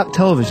on top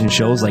television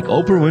shows like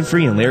Oprah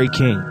Winfrey and Larry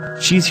King.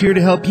 She's here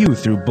to help you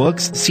through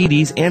books,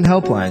 CDs, and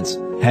helplines.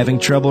 Having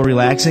trouble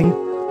relaxing?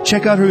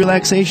 Check out her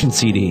relaxation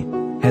CD.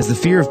 Has the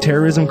fear of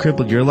terrorism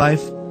crippled your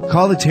life?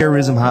 Call the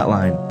terrorism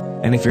hotline.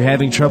 And if you're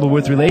having trouble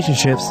with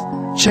relationships,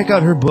 check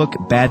out her book,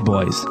 Bad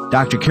Boys.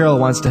 Dr. Carol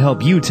wants to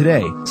help you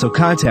today, so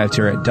contact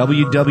her at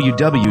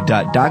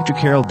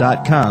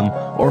www.drcarol.com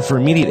or for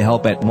immediate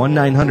help at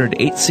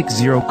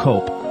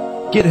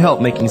 1-900-860-COPE. Get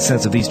help making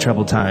sense of these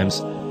troubled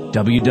times.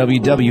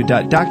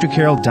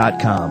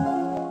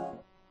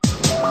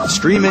 www.drcarol.com.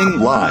 Streaming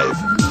live.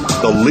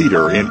 The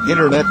leader in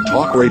Internet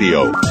talk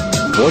radio.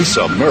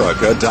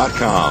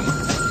 VoiceAmerica.com.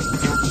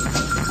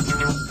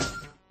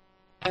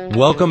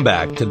 Welcome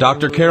back to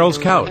Dr. Carol's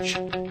Couch.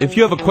 If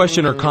you have a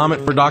question or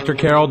comment for Dr.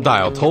 Carol,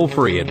 dial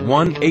toll-free at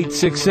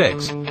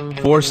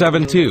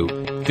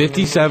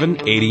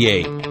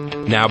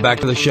 1-866-472-5788. Now back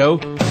to the show.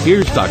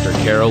 Here's Dr.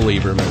 Carol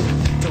Lieberman.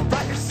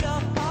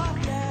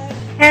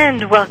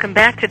 And welcome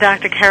back to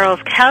Dr.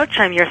 Carol's Couch.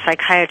 I'm your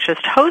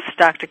psychiatrist host,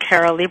 Dr.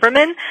 Carol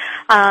Lieberman.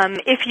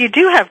 If you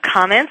do have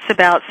comments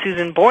about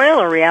Susan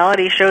Boyle or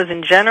reality shows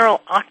in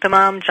general,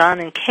 Octomom, John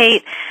and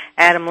Kate,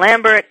 Adam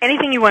Lambert,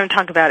 anything you want to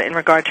talk about in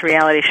regard to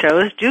reality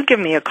shows, do give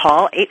me a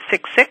call,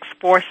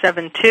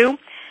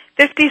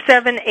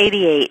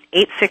 866-472-5788,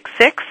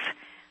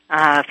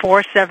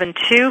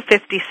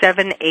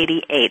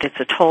 866-472-5788. It's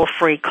a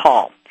toll-free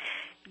call.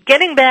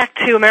 Getting back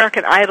to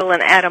American Idol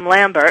and Adam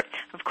Lambert,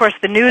 of course,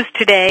 the news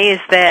today is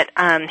that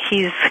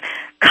he's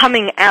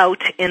coming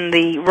out in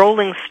the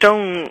Rolling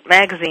Stone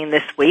magazine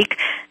this week.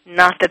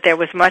 Not that there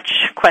was much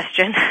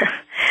question,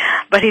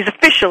 but he's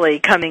officially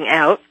coming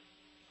out.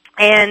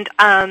 And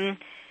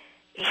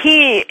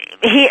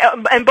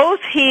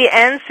both he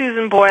and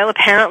Susan Boyle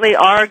apparently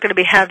are going to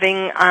be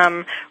having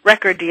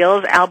record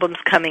deals, albums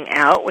coming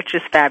out, which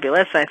is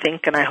fabulous, I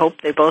think, and I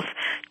hope they both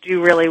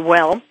do really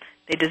well.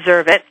 They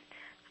deserve it.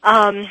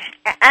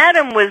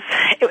 Adam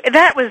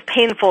that was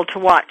painful to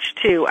watch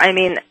too. I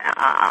mean,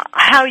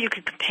 how you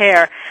could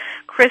compare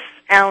Chris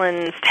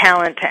Allen's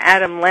talent to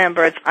Adam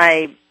Lambert's,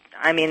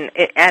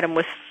 Adam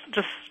was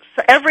just,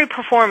 every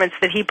performance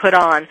that he put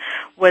on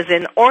was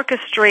an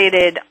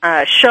orchestrated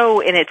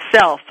show in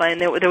itself. And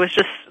there were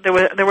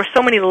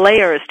so many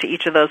layers to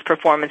each of those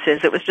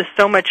performances. It was just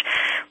so much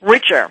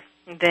richer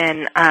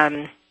than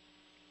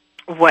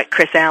what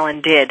Chris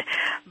Allen did.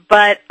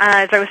 But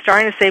as I was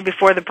starting to say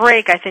before the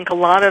break, I think a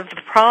lot of the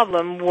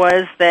problem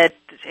was that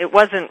it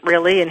wasn't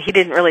really, and he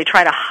didn't really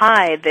try to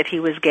hide that he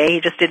was gay. He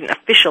just didn't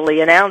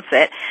officially announce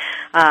it.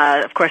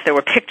 Of course, there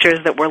were pictures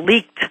that were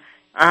leaked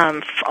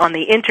on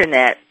the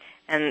Internet,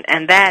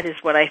 and that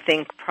is what I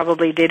think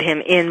probably did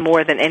him in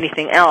more than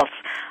anything else.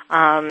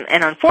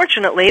 And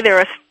unfortunately,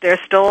 there's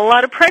still a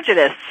lot of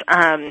prejudice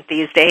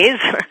these days,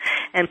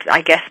 and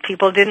I guess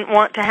people didn't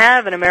want to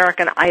have an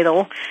American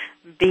Idol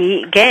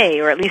be gay,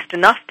 or at least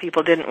enough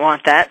people didn't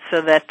want that,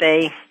 so that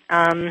they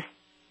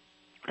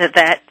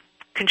that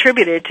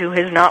contributed to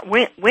his not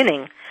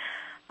winning.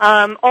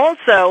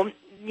 Also,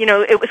 you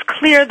know, it was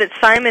clear that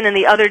Simon and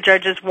the other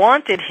judges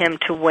wanted him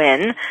to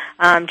win,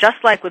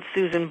 just like with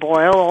Susan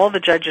Boyle. All the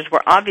judges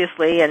were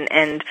obviously,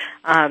 and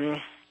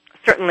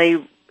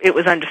certainly it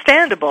was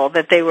understandable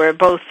that they were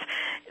both,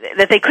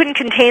 that they couldn't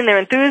contain their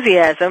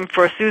enthusiasm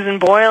for Susan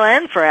Boyle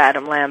and for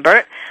Adam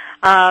Lambert.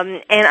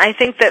 And I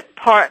think that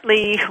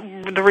partly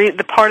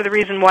the part of the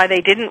reason why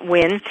they didn't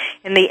win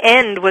in the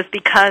end was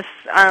because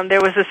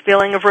there was this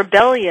feeling of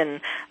rebellion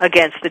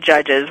against the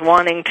judges,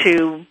 wanting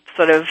to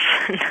sort of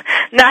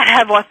not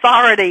have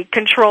authority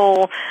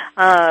control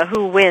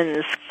who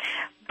wins.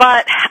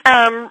 But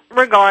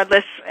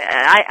regardless,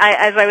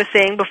 as I was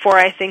saying before,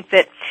 I think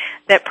that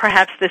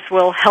perhaps this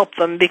will help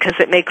them because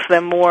it makes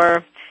them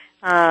more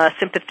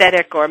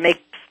sympathetic, or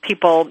makes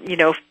people, you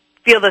know,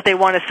 feel that they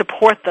want to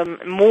support them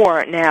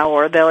more now,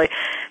 or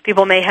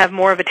people may have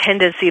more of a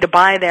tendency to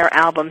buy their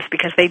albums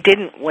because they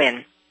didn't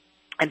win.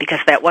 and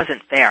because that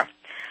wasn't fair.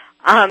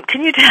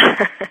 Can you tell?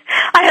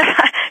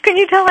 Can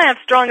you tell I have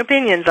strong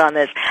opinions on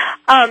this?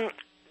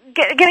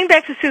 Getting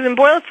back to Susan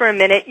Boyle for a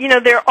minute,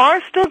 there are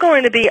still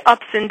going to be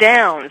ups and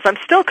downs. I'm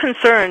still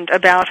concerned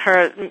about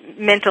her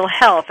mental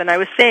health, and I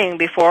was saying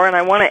before, and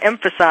I want to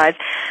emphasize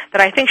that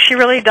I think she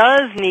really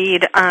does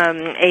need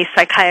a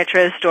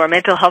psychiatrist or a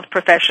mental health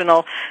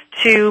professional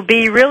to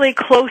be really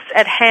close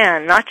at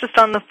hand, not just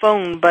on the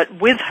phone, but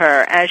with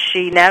her as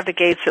she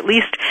navigates at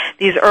least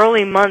these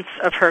early months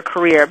of her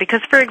career.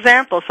 Because, for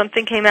example,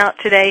 something came out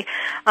today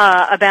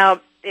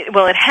about,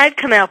 well, it had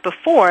come out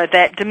before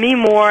that Demi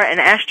Moore and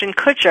Ashton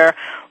Kutcher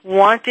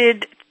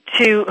wanted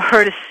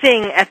her to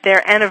sing at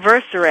their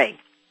anniversary.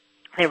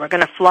 They were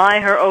going to fly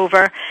her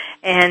over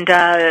and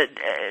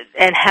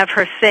have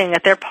her sing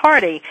at their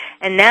party.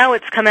 And now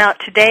it's come out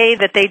today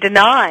that they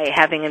deny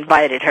having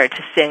invited her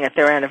to sing at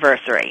their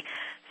anniversary.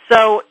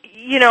 So,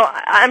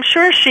 I'm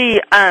sure she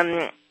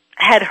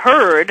had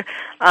heard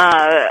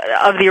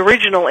of the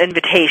original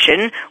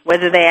invitation,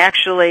 whether they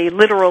actually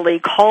literally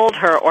called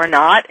her or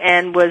not,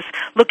 and was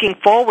looking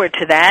forward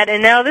to that.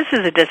 And now this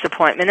is a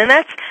disappointment, and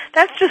that's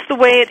just the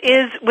way it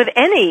is with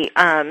any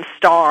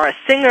star, a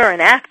singer, an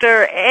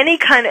actor,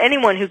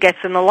 anyone who gets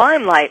in the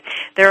limelight.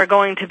 There are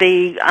going to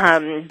be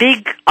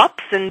big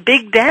ups and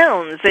big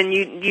downs, and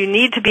you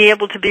need to be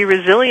able to be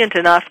resilient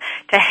enough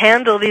to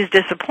handle these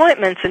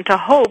disappointments and to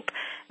hope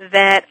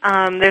that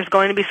there's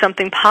going to be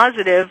something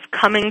positive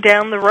coming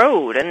down the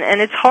road. And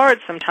it's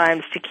hard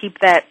sometimes to keep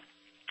that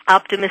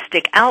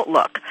optimistic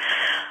outlook.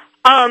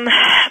 Talking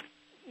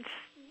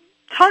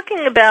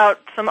about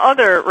some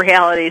other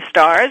reality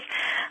stars,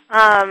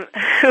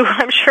 who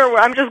I'm sure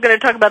I'm just going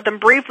to talk about them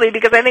briefly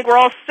because I think we're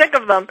all sick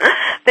of them.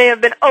 They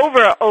have been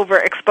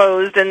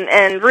overexposed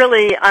and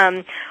really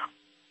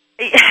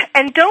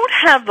and don't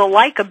have the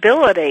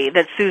likability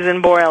that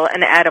Susan Boyle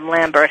and Adam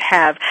Lambert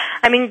have.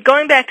 I mean,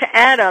 going back to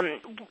Adam,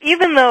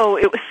 even though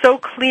it was so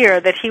clear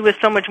that he was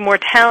so much more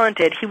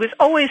talented, he was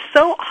always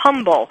so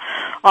humble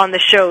on the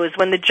shows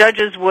when the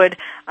judges would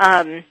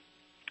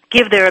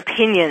give their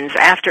opinions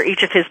after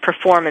each of his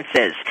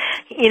performances.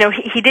 He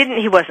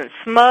wasn't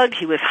smug,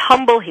 he was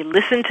humble, he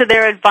listened to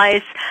their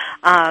advice.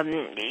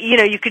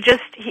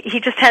 He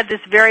just had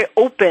this very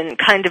open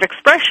kind of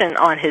expression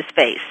on his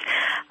face.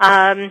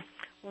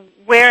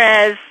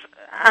 Whereas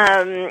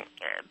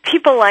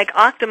people like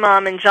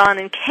Octomom and John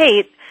and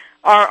Kate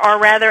are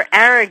rather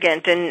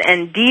arrogant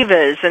and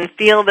divas and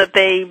feel that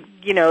they're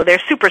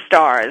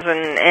superstars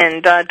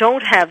and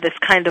don't have this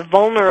kind of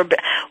vulnerable.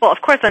 Well,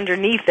 of course,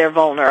 underneath they're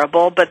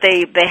vulnerable, but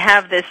they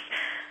have this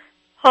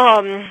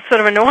sort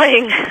of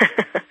annoying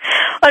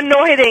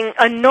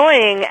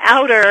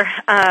outer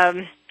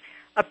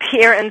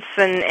appearance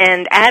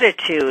and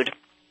attitude.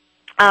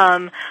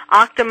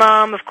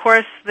 Octomom, of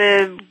course,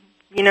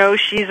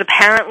 she's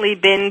apparently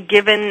been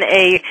given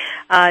a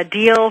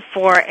deal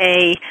for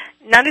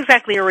not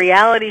exactly a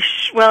reality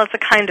it's a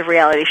kind of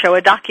reality show,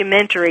 a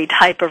documentary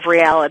type of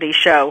reality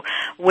show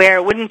where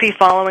it wouldn't be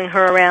following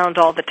her around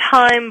all the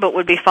time, but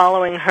would be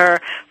following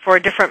her for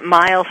different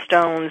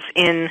milestones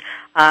in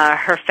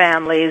her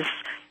family's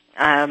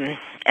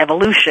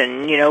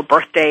evolution,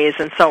 birthdays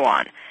and so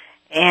on.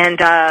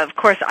 And, of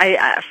course,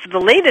 the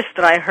latest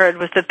that I heard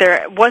was that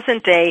there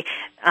wasn't a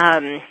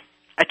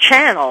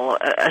channel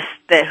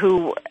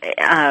who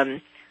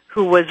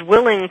was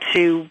willing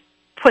to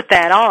put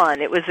that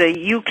on. It was a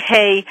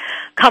UK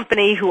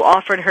company who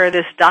offered her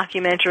this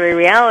documentary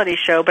reality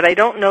show, but I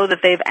don't know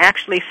that they've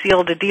actually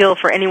sealed a deal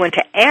for anyone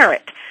to air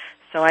it.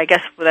 So I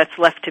guess that's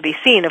left to be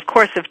seen. Of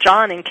course, if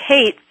John and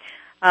Kate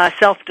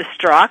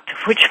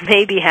self-destruct, which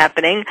may be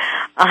happening,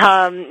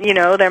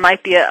 there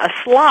might be a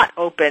slot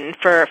open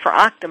for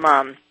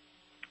Octomom.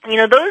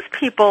 Those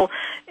people,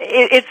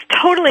 it's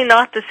totally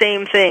not the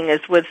same thing as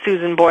with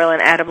Susan Boyle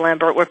and Adam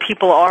Lambert, where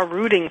people are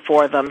rooting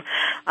for them.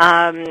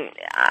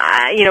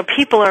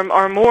 People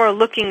are more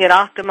looking at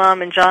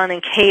Octomom and John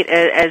and Kate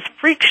as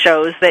freak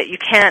shows that you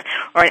can't,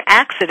 or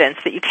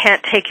accidents that you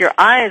can't take your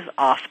eyes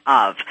off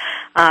of.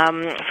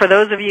 For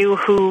those of you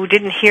who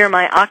didn't hear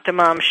my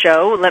Octomom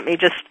show, let me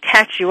just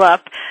catch you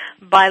up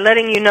by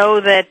letting you know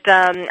that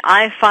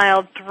I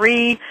filed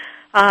 3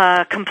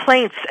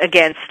 complaints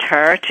against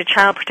her to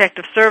Child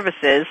Protective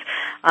Services,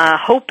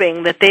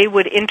 hoping that they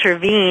would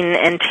intervene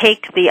and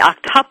take the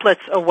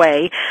octuplets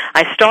away.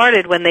 I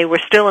started when they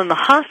were still in the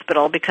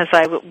hospital because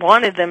I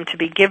wanted them to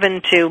be given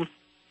to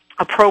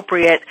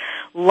appropriate,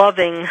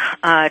 loving,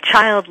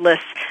 childless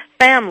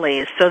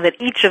families so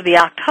that each of the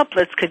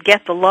octuplets could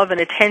get the love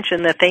and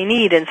attention that they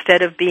need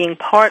instead of being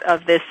part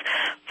of this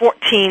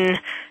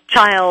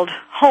 14-child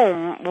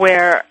home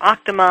where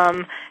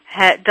Octomom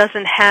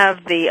doesn't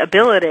have the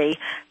ability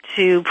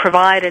to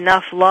provide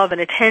enough love and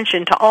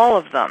attention to all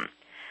of them.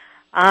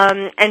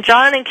 And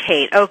John and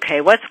Kate, okay,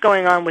 what's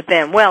going on with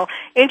them? Well,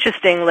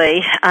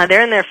 interestingly,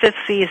 they're in their 5th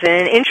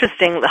season,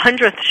 the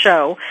 100th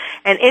show,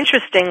 and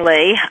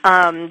interestingly,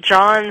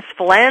 John's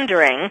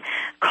philandering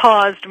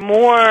caused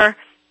more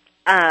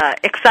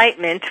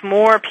excitement,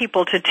 more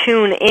people to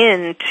tune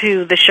in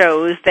to the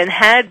shows than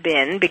had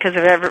been, because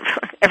of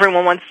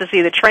everyone wants to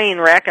see the train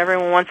wreck.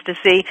 Everyone wants to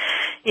see,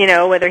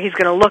 whether he's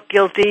going to look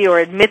guilty or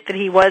admit that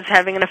he was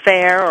having an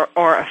affair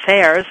or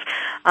affairs,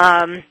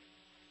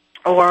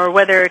 or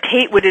whether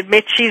Kate would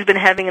admit she's been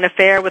having an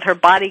affair with her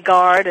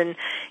bodyguard, and,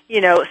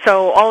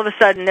 so all of a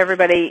sudden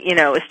everybody,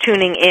 is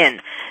tuning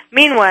in.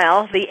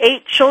 Meanwhile, the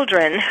 8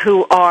 children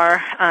who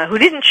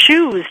didn't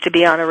choose to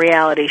be on a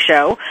reality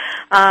show,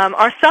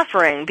 are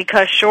suffering,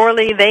 because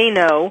surely they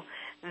know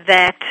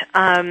that,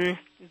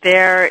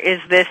 there is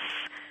this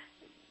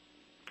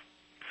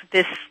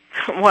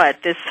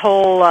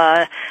whole,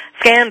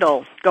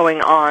 scandal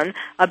going on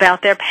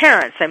about their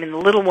parents. I mean, the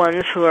little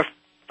ones who are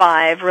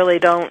 5 really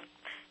don't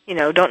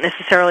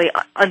necessarily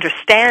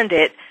understand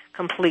it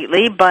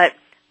completely, but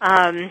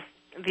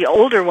the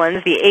older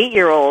ones, the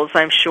 8-year-olds,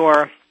 I'm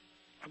sure,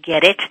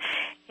 get it,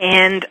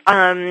 and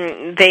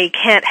they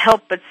can't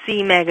help but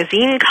see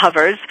magazine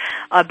covers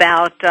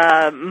about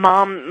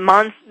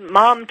mom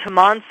to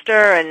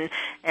monster, and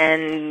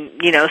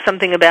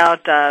something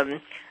about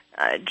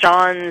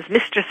John's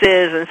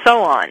mistresses and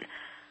so on.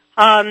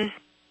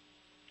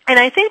 And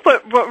I think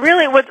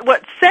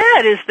what's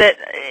sad is that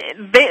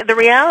the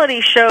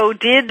reality show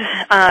did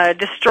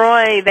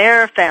destroy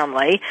their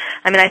family.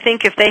 I mean, I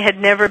think if they had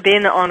never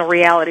been on a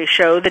reality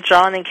show, that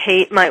John and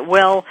Kate might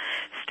well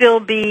still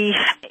be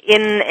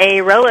in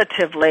a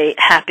relatively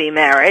happy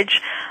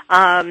marriage.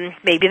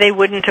 Maybe they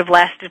wouldn't have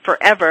lasted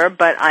forever,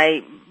 but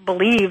I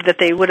believe that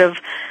they would have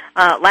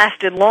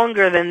lasted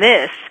longer than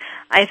this.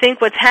 I think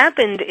what's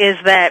happened is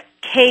that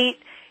Kate,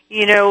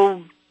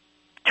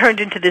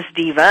 turned into this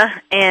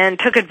diva and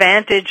took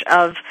advantage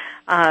of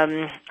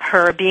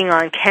her being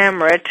on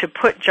camera to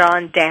put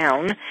John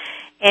down.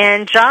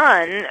 And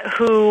John,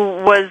 who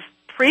was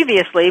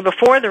previously,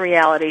 before the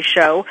reality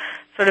show,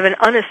 sort of an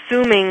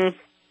unassuming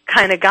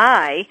kind of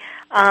guy,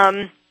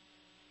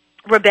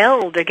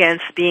 rebelled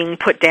against being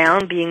put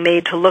down, being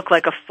made to look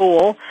like a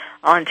fool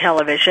on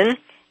television.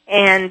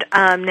 And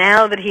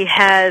now that he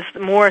has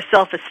more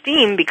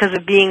self-esteem because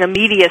of being a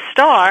media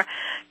star,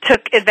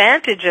 took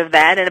advantage of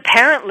that. And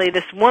apparently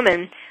this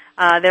woman,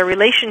 their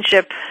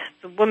relationship,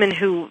 the woman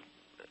who,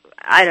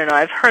 I don't know,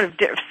 I've heard of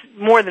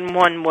more than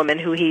one woman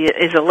who he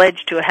is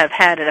alleged to have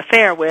had an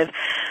affair with,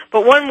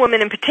 but one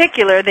woman in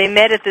particular, they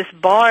met at this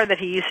bar that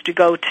he used to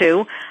go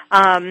to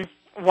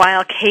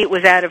while Kate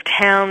was out of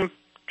town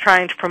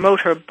trying to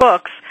promote her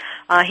books.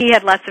 He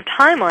had lots of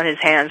time on his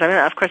hands. I mean,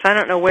 of course, I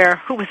don't know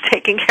who was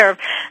taking care of,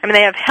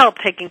 they have help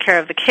taking care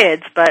of the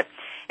kids, but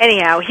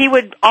anyhow, he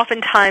would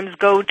oftentimes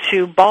go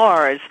to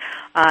bars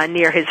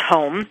near his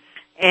home,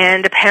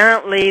 and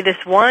apparently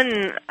this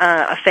one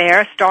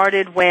affair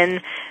started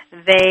when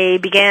they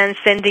began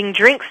sending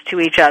drinks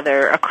to each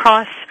other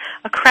across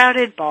a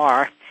crowded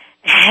bar.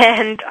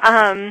 And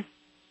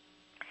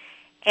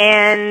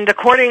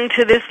according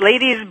to this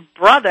lady's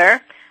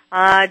brother,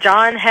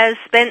 John has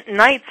spent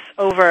nights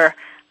over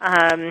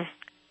at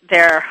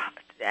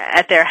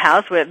their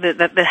house,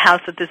 the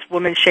house that this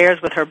woman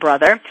shares with her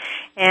brother,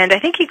 and I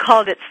think he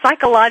called it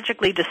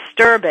psychologically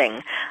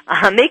disturbing,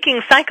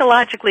 making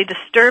psychologically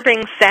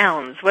disturbing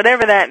sounds,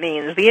 whatever that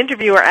means. The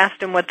interviewer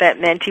asked him what that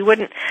meant. He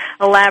wouldn't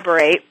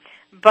elaborate,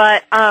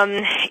 but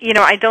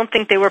I don't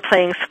think they were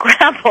playing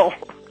Scrabble.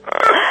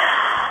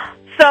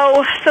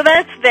 So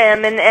that's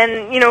them, and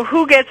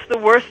who gets the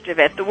worst of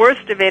it? The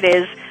worst of it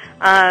is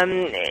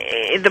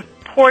the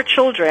poor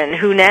children,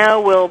 who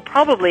now will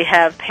probably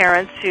have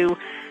parents who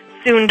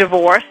soon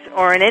divorce,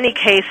 or in any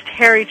case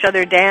tear each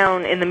other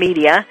down in the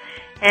media,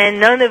 and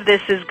none of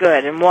this is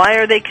good. And why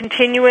are they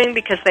continuing?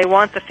 Because they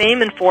want the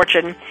fame and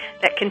fortune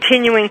that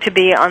continuing to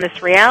be on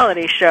this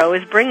reality show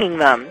is bringing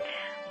them.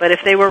 But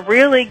if they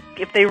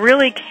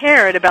really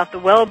cared about the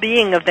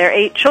well-being of their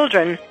 8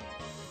 children,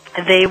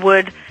 they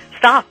would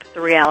stop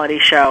the reality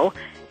show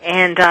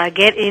and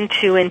get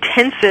into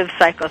intensive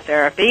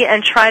psychotherapy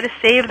and try to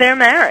save their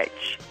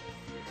marriage.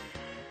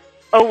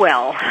 Oh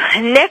well.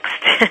 Next,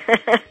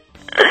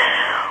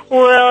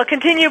 we'll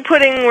continue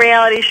putting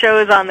reality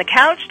shows on the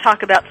couch,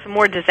 talk about some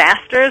more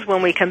disasters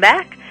when we come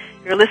back.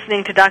 You're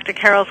listening to Dr.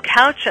 Carol's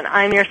Couch, and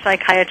I'm your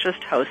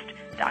psychiatrist host,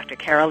 Dr.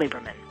 Carol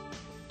Lieberman.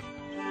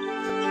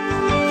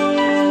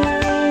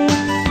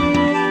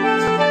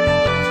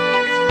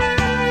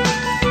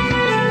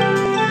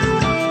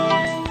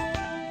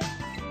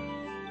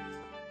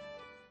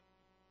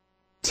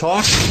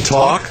 Talk,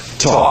 talk,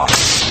 talk.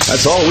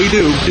 That's all we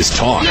do is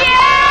talk.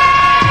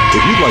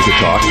 If you'd like to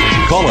talk,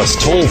 call us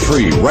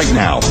toll-free right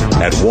now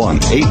at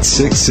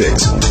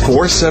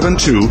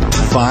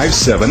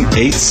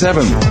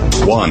 1-866-472-5787.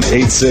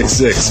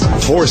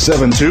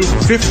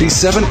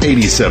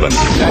 1-866-472-5787.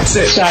 That's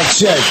it.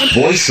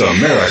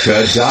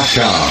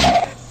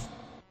 VoiceAmerica.com.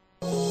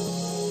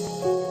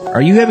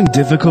 Are you having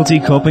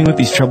difficulty coping with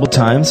these troubled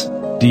times?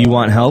 Do you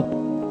want help?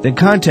 Then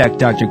contact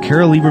Dr.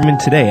 Carol Lieberman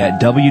today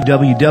at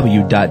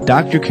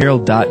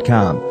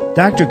www.drcarol.com.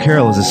 Dr.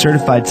 Carol is a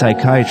certified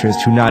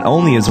psychiatrist who not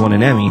only has won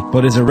an Emmy,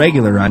 but is a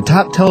regular on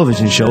top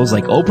television shows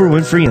like Oprah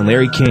Winfrey and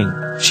Larry King.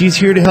 She's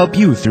here to help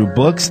you through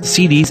books,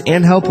 CDs,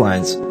 and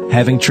helplines.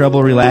 Having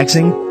trouble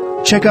relaxing?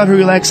 Check out her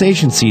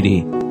relaxation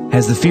CD.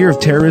 Has the fear of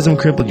terrorism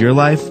crippled your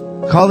life?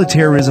 Call the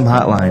terrorism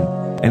hotline.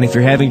 And if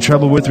you're having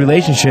trouble with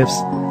relationships,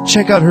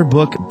 check out her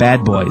book,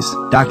 Bad Boys.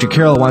 Dr.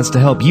 Carol wants to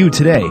help you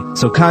today,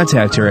 so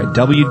contact her at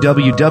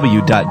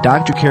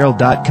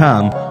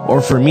www.drcarol.com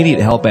or for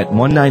immediate help at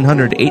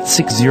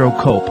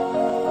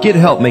 1-900-860-COPE. Get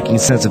help making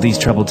sense of these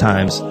troubled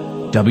times.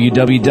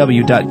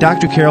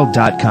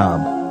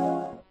 www.drcarol.com.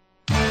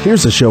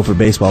 Here's a show for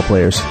baseball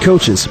players,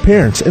 coaches,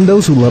 parents, and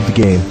those who love the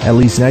game. At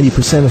least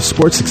 90% of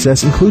sports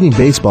success, including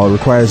baseball,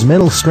 requires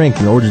mental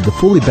strength in order to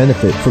fully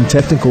benefit from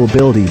technical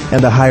ability.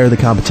 And the higher the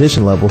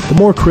competition level, the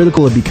more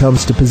critical it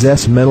becomes to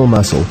possess mental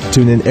muscle.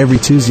 Tune in every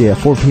Tuesday at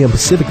 4 p.m.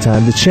 Pacific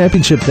Time to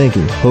Championship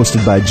Thinking,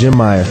 hosted by Jim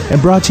Meyer, and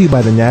brought to you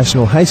by the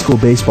National High School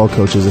Baseball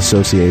Coaches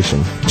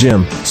Association.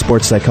 Jim,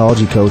 sports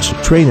psychology coach,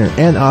 trainer,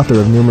 and author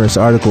of numerous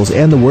articles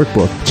and the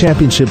workbook,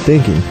 Championship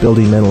Thinking,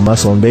 Building Mental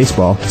Muscle in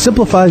Baseball,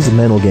 simplifies the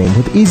mental game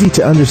with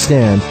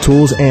easy-to-understand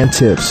tools and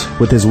tips.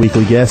 With his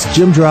weekly guests,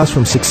 Jim draws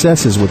from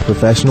successes with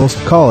professionals,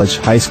 college,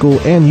 high school,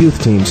 and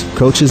youth teams,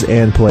 coaches,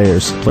 and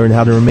players. Learn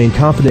how to remain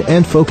confident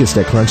and focused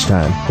at crunch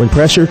time, when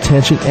pressure,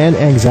 tension, and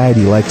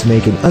anxiety like to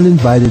make an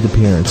uninvited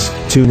appearance.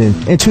 Tune in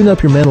and tune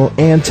up your mental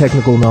and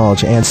technical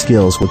knowledge and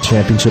skills with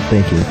Championship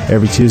Thinking,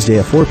 every Tuesday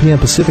at 4 p.m.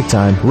 Pacific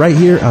Time, right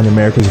here on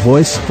America's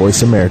Voice,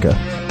 Voice America.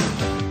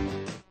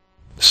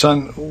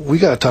 Son, we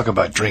gotta talk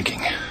about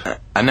drinking.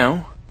 I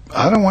know.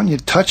 I don't want you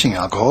touching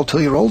alcohol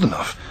till you're old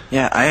enough.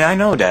 Yeah, I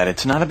know, Dad.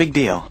 It's not a big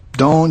deal.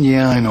 Don't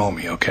I know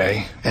me,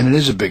 okay? And it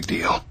is a big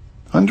deal.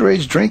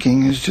 Underage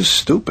drinking is just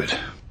stupid.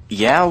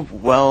 Yeah,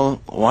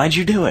 well, why'd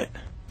you do it?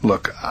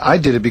 Look, I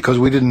did it because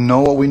we didn't know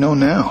what we know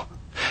now.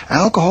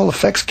 Alcohol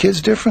affects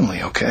kids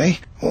differently, okay?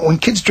 When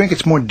kids drink,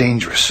 it's more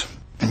dangerous.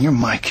 And you're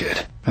my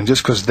kid. And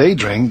just because they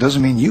drink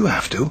doesn't mean you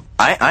have to.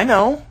 I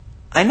know.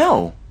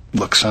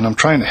 Look, son, I'm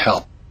trying to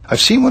help. I've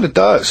seen what it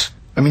does.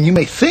 I mean, you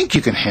may think you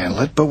can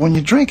handle it, but when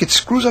you drink, it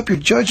screws up your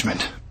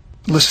judgment.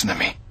 Listen to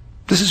me.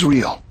 This is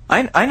real.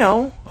 I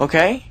know,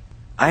 okay?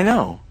 I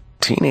know.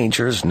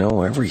 Teenagers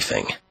know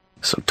everything.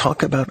 So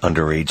talk about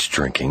underage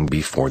drinking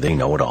before they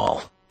know it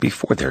all.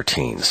 Before they're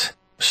teens.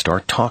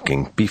 Start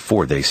talking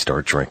before they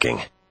start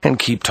drinking. And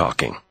keep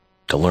talking.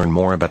 To learn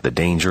more about the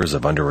dangers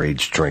of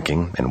underage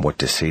drinking and what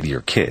to say to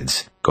your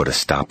kids, go to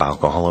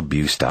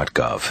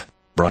stopalcoholabuse.gov.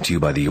 Brought to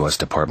you by the U.S.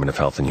 Department of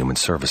Health and Human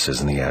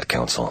Services and the Ad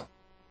Council.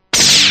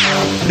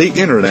 The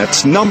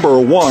Internet's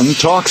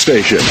 #1 talk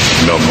station.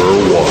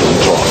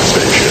 #1 talk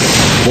station.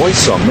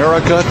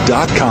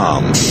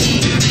 VoiceAmerica.com.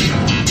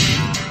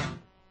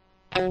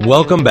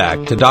 Welcome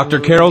back to Dr.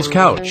 Carol's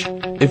Couch.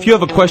 If you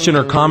have a question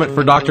or comment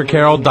for Dr.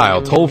 Carol,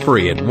 dial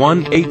toll-free at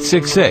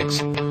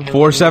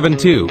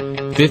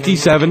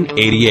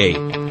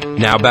 1-866-472-5788.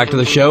 Now back to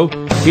the show.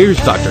 Here's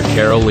Dr.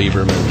 Carol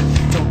Lieberman.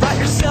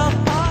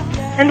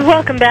 And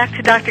welcome back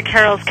to Dr.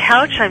 Carol's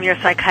Couch. I'm your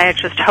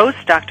psychiatrist host,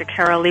 Dr.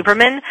 Carol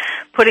Lieberman,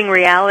 putting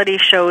reality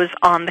shows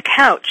on the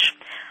couch.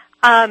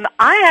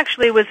 I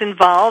actually was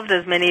involved,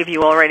 as many of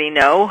you already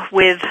know,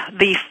 with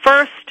the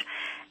first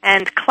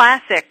and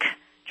classic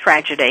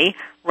tragedy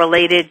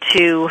related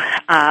to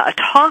a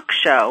talk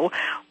show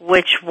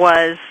which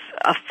was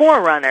a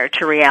forerunner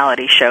to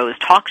reality shows.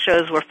 Talk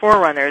shows were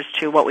forerunners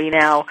to what we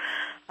now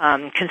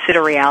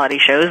consider reality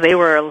shows. They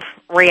were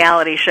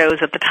reality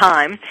shows at the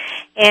time.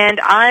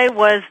 And I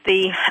was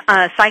the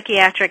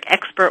psychiatric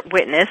expert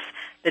witness,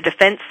 the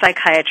defense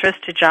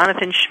psychiatrist to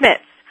Jonathan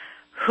Schmitz,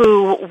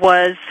 who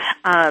was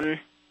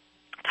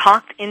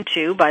talked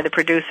into by the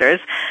producers,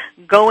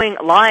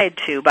 lied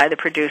to by the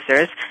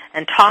producers,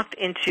 and talked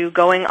into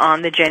going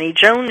on the Jenny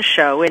Jones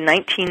show in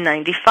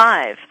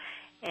 1995.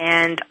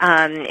 And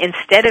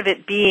instead of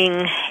it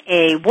being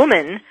a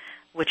woman,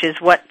 which is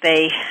what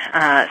they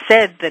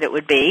said that it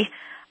would be,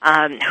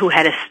 who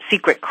had a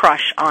secret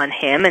crush on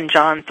him, and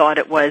John thought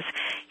it was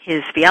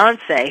his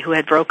fiancée who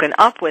had broken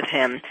up with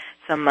him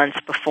some months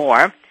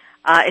before.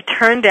 It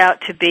turned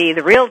out to be,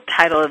 the real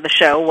title of the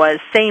show was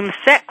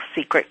Same-Sex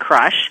Secret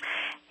Crush,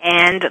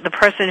 and the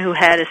person who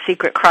had a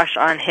secret crush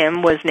on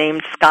him was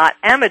named Scott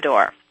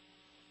Amador.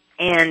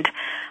 And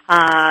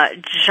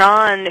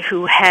John,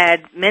 who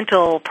had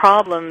mental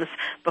problems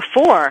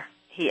before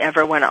he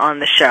ever went on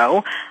the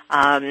show.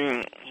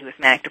 He was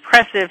manic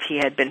depressive. He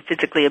had been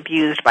physically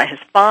abused by his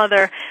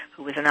father,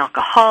 who was an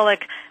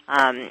alcoholic.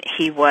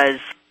 He was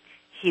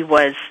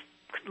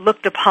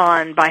looked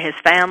upon by his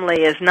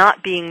family as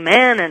not being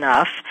man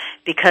enough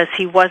because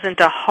he wasn't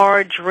a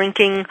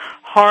hard-drinking,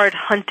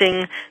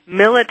 hard-hunting,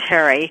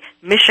 military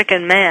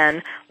Michigan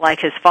man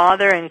like his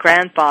father and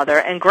grandfather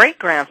and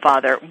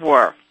great-grandfather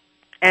were.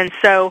 And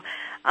so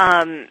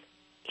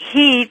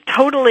he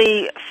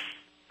totally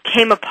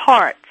came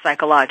apart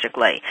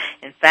psychologically.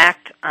 In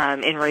fact,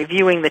 in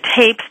reviewing the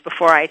tapes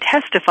before I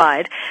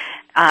testified,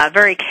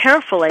 very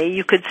carefully,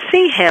 you could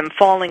see him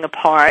falling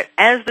apart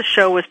as the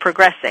show was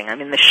progressing. I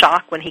mean, the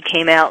shock when he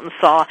came out and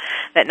saw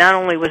that not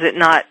only was it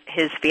not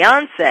his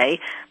fiancée,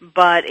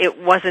 but it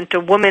wasn't a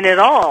woman at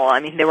all. I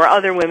mean, there were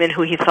other women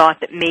who he thought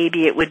that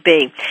maybe it would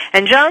be.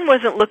 And John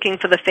wasn't looking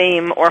for the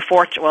fame or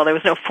fortune. Well, there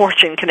was no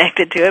fortune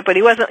connected to it, but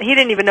he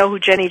didn't even know who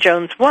Jenny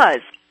Jones was.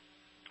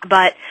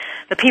 But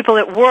the people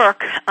at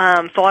work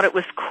thought it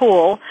was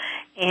cool,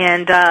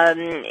 and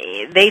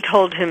they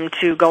told him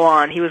to go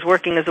on. He was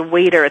working as a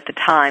waiter at the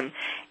time,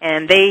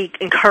 and they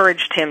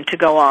encouraged him to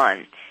go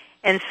on.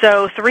 And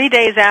so 3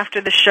 days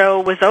after the show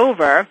was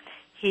over,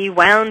 he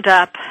wound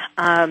up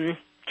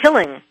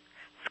killing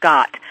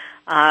Scott,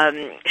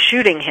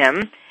 shooting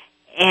him,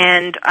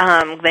 and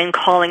then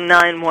calling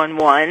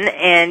 911.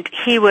 And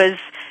he was,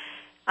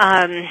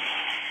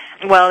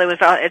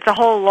 it's a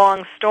whole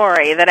long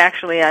story that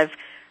actually I've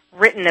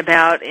written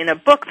about in a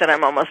book that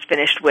I'm almost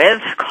finished with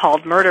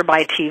called Murder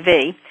by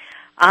TV.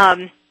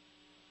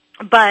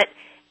 But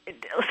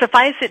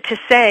suffice it to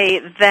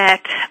say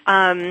that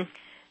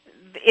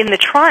in the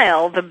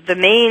trial, the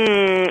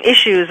main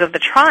issues of the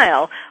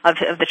trial,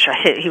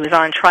 he was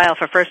on trial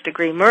for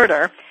first-degree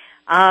murder,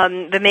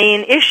 the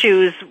main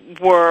issues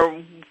were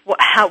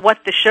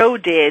what the show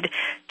did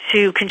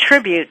to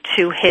contribute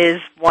to his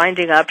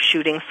winding up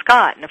shooting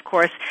Scott. And, of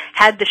course,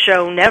 had the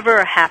show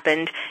never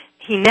happened,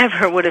 he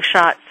never would have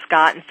shot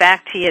Scott. In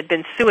fact, he had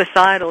been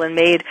suicidal and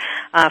made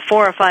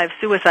 4 or 5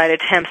 suicide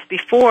attempts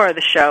before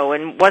the show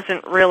and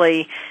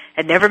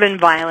had never been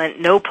violent,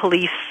 no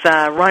police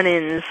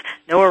run-ins,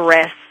 no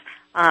arrests.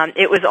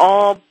 It was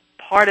all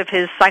part of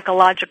his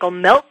psychological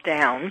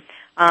meltdown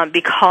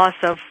because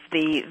of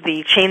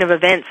the chain of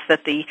events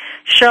that the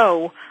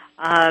show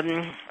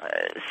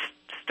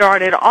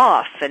started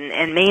off,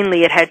 and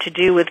mainly it had to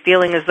do with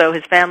feeling as though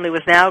his family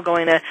was now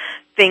going to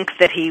think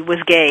that he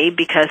was gay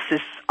because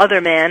his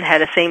other man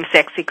had a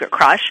same-sex secret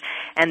crush,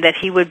 and that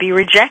he would be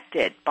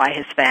rejected by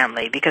his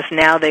family because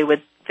now they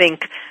would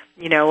think,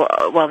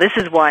 well, this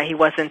is why he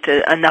wasn't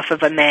enough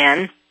of a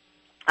man,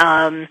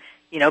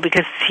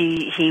 because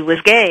he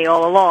was gay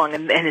all along,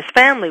 and his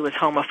family was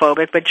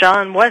homophobic, but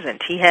John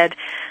wasn't. He had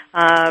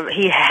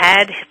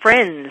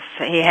friends.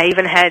 He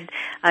even had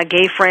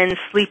gay friends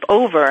sleep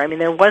over. I mean,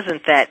 there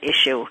wasn't that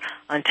issue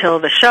until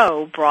the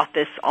show brought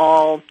this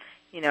all,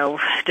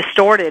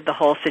 distorted the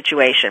whole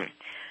situation.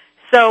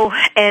 So,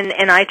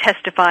 and I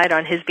testified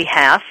on his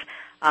behalf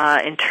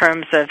in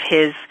terms of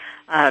his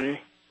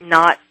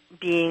not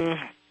being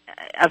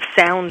of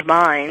sound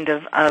mind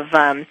of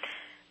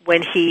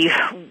when he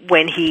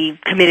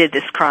committed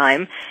this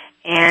crime,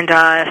 and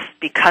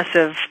because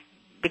of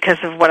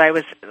what I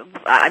was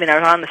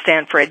on the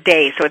stand for a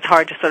day, so it's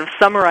hard to sort of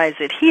summarize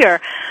it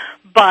here,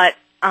 but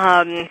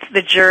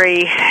the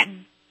jury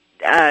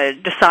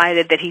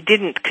decided that he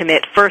didn't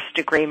commit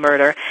first-degree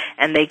murder,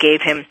 and they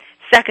gave him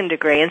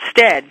second-degree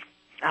instead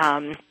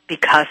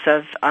because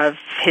of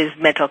his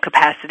mental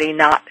capacity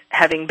not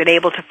having been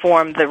able to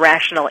form the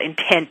rational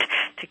intent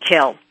to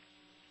kill,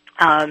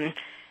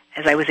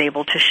 as I was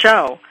able to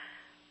show.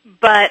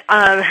 But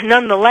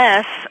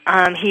nonetheless,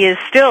 he is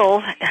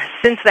still,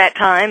 since that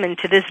time and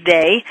to this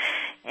day,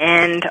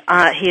 and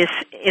he is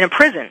in a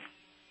prison,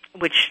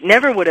 which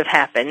never would have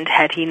happened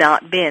had he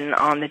not been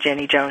on the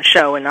Jenny Jones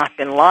show and not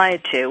been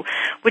lied to,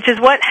 which is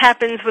what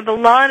happens with a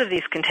lot of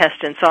these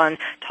contestants on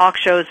talk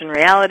shows and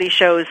reality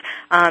shows,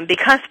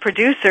 because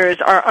producers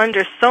are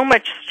under so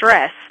much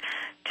stress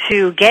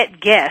to get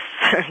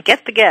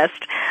the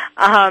guest,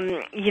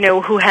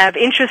 who have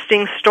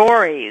interesting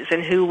stories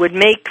and who would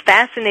make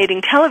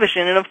fascinating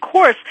television. And, of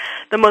course,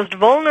 the most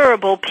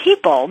vulnerable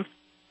people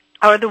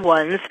are the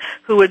ones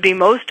who would be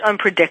most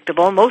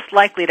unpredictable, most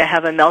likely to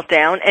have a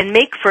meltdown, and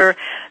make for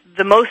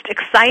the most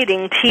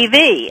exciting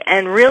TV.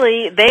 And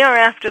really, they are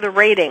after the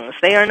ratings.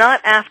 They are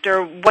not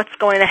after what's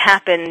going to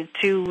happen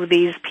to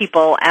these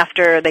people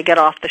after they get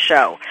off the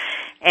show.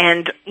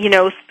 And,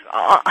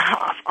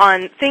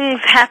 on things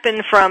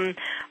happen from,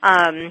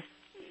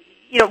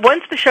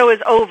 once the show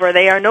is over,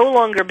 they are no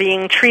longer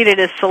being treated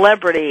as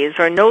celebrities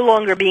or no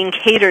longer being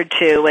catered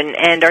to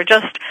and are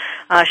just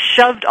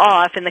shoved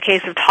off, in the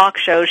case of talk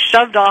shows,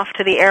 shoved off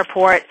to the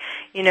airport,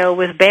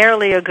 with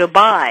barely a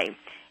goodbye.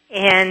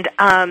 And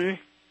on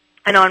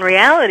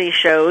reality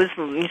shows,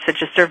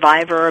 such as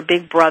Survivor or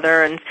Big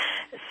Brother and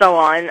so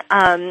on,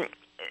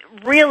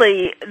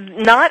 really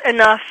not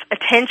enough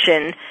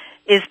attention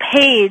is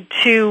paid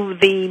to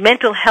the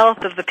mental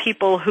health of the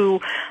people who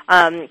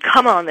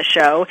come on the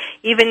show.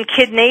 Even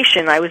Kid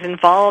Nation, I was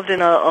involved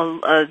in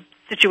a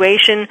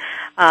situation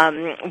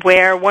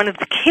where one of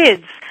the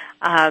kids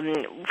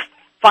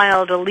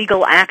filed a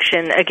legal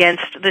action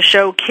against the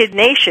show Kid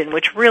Nation,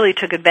 which really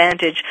took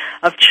advantage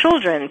of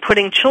children,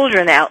 putting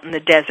children out in the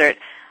desert,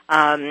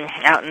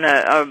 out in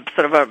a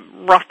sort of a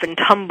rough and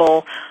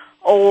tumble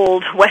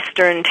old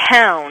western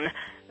town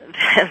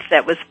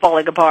that was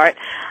falling apart,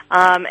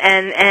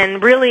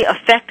 and really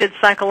affected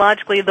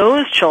psychologically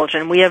those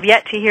children. We have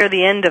yet to hear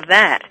the end of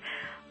that.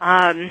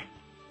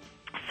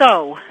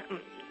 So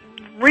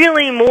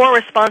really more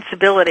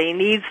responsibility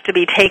needs to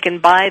be taken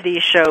by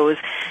these shows,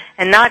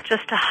 and not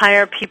just to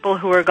hire people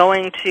who are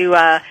going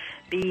to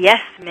be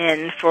yes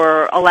men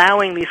for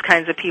allowing these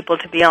kinds of people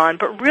to be on,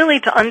 but really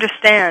to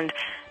understand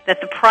that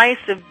the price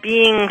of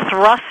being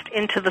thrust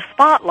into the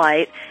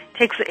spotlight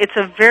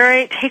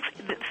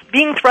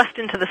being thrust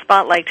into the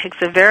spotlight takes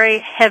a very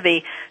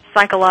heavy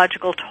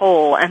psychological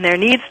toll, and there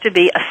needs to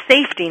be a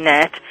safety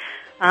net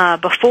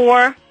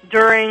before,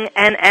 during,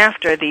 and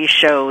after these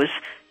shows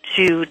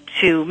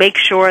to make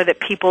sure that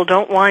people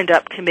don't wind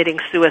up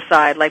committing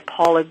suicide, like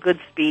Paula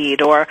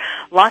Goodspeed or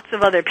lots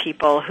of other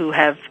people who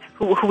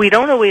we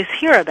don't always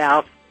hear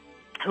about,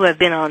 who have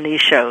been on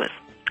these shows.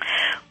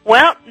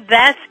 Well,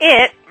 that's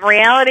it.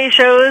 Reality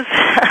shows,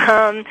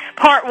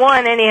 part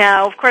one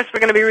anyhow. Of course, we're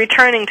going to be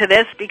returning to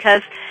this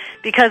because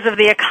of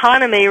the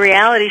economy.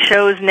 Reality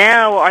shows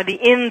now are the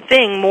in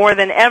thing more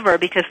than ever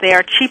because they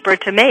are cheaper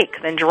to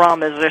make than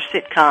dramas or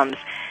sitcoms.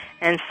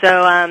 And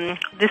so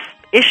this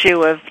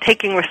issue of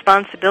taking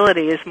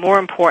responsibility is more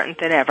important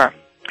than ever.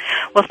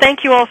 Well,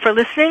 thank you all for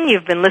listening.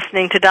 You've been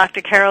listening to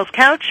Dr. Carol's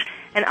Couch,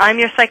 and I'm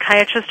your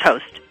psychiatrist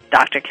host,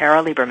 Dr.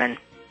 Carol Lieberman.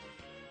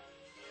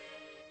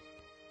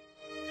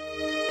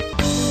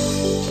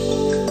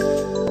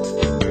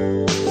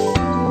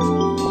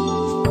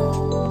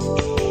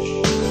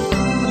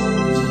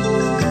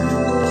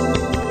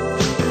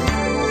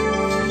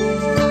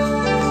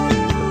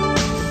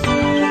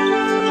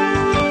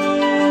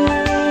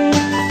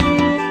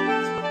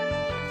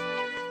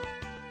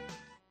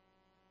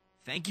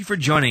 Thank you for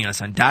joining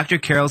us on Dr.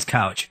 Carol's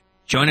Couch.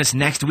 Join us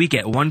next week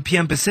at 1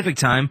 p.m. Pacific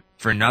Time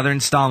for another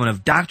installment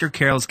of Dr.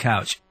 Carol's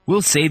Couch.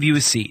 We'll save you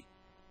a seat.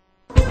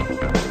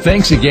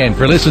 Thanks again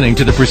for listening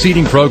to the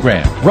preceding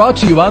program, brought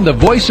to you on the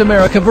Voice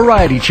America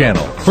Variety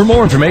Channel. For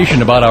more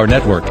information about our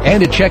network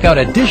and to check out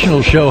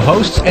additional show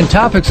hosts and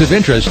topics of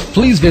interest,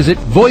 please visit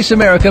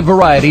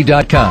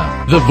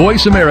VoiceAmericaVariety.com. The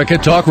Voice America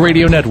Talk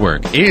Radio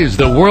Network is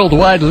the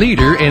worldwide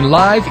leader in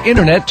live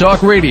Internet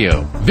talk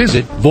radio.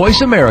 Visit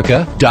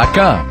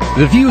VoiceAmerica.com.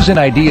 The views and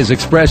ideas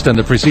expressed on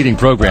the preceding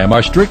program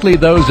are strictly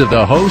those of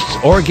the hosts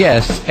or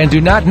guests and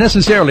do not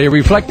necessarily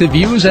reflect the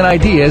views and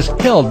ideas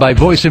held by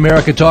Voice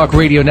America Talk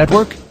Radio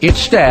Network, its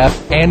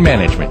staff, and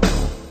management.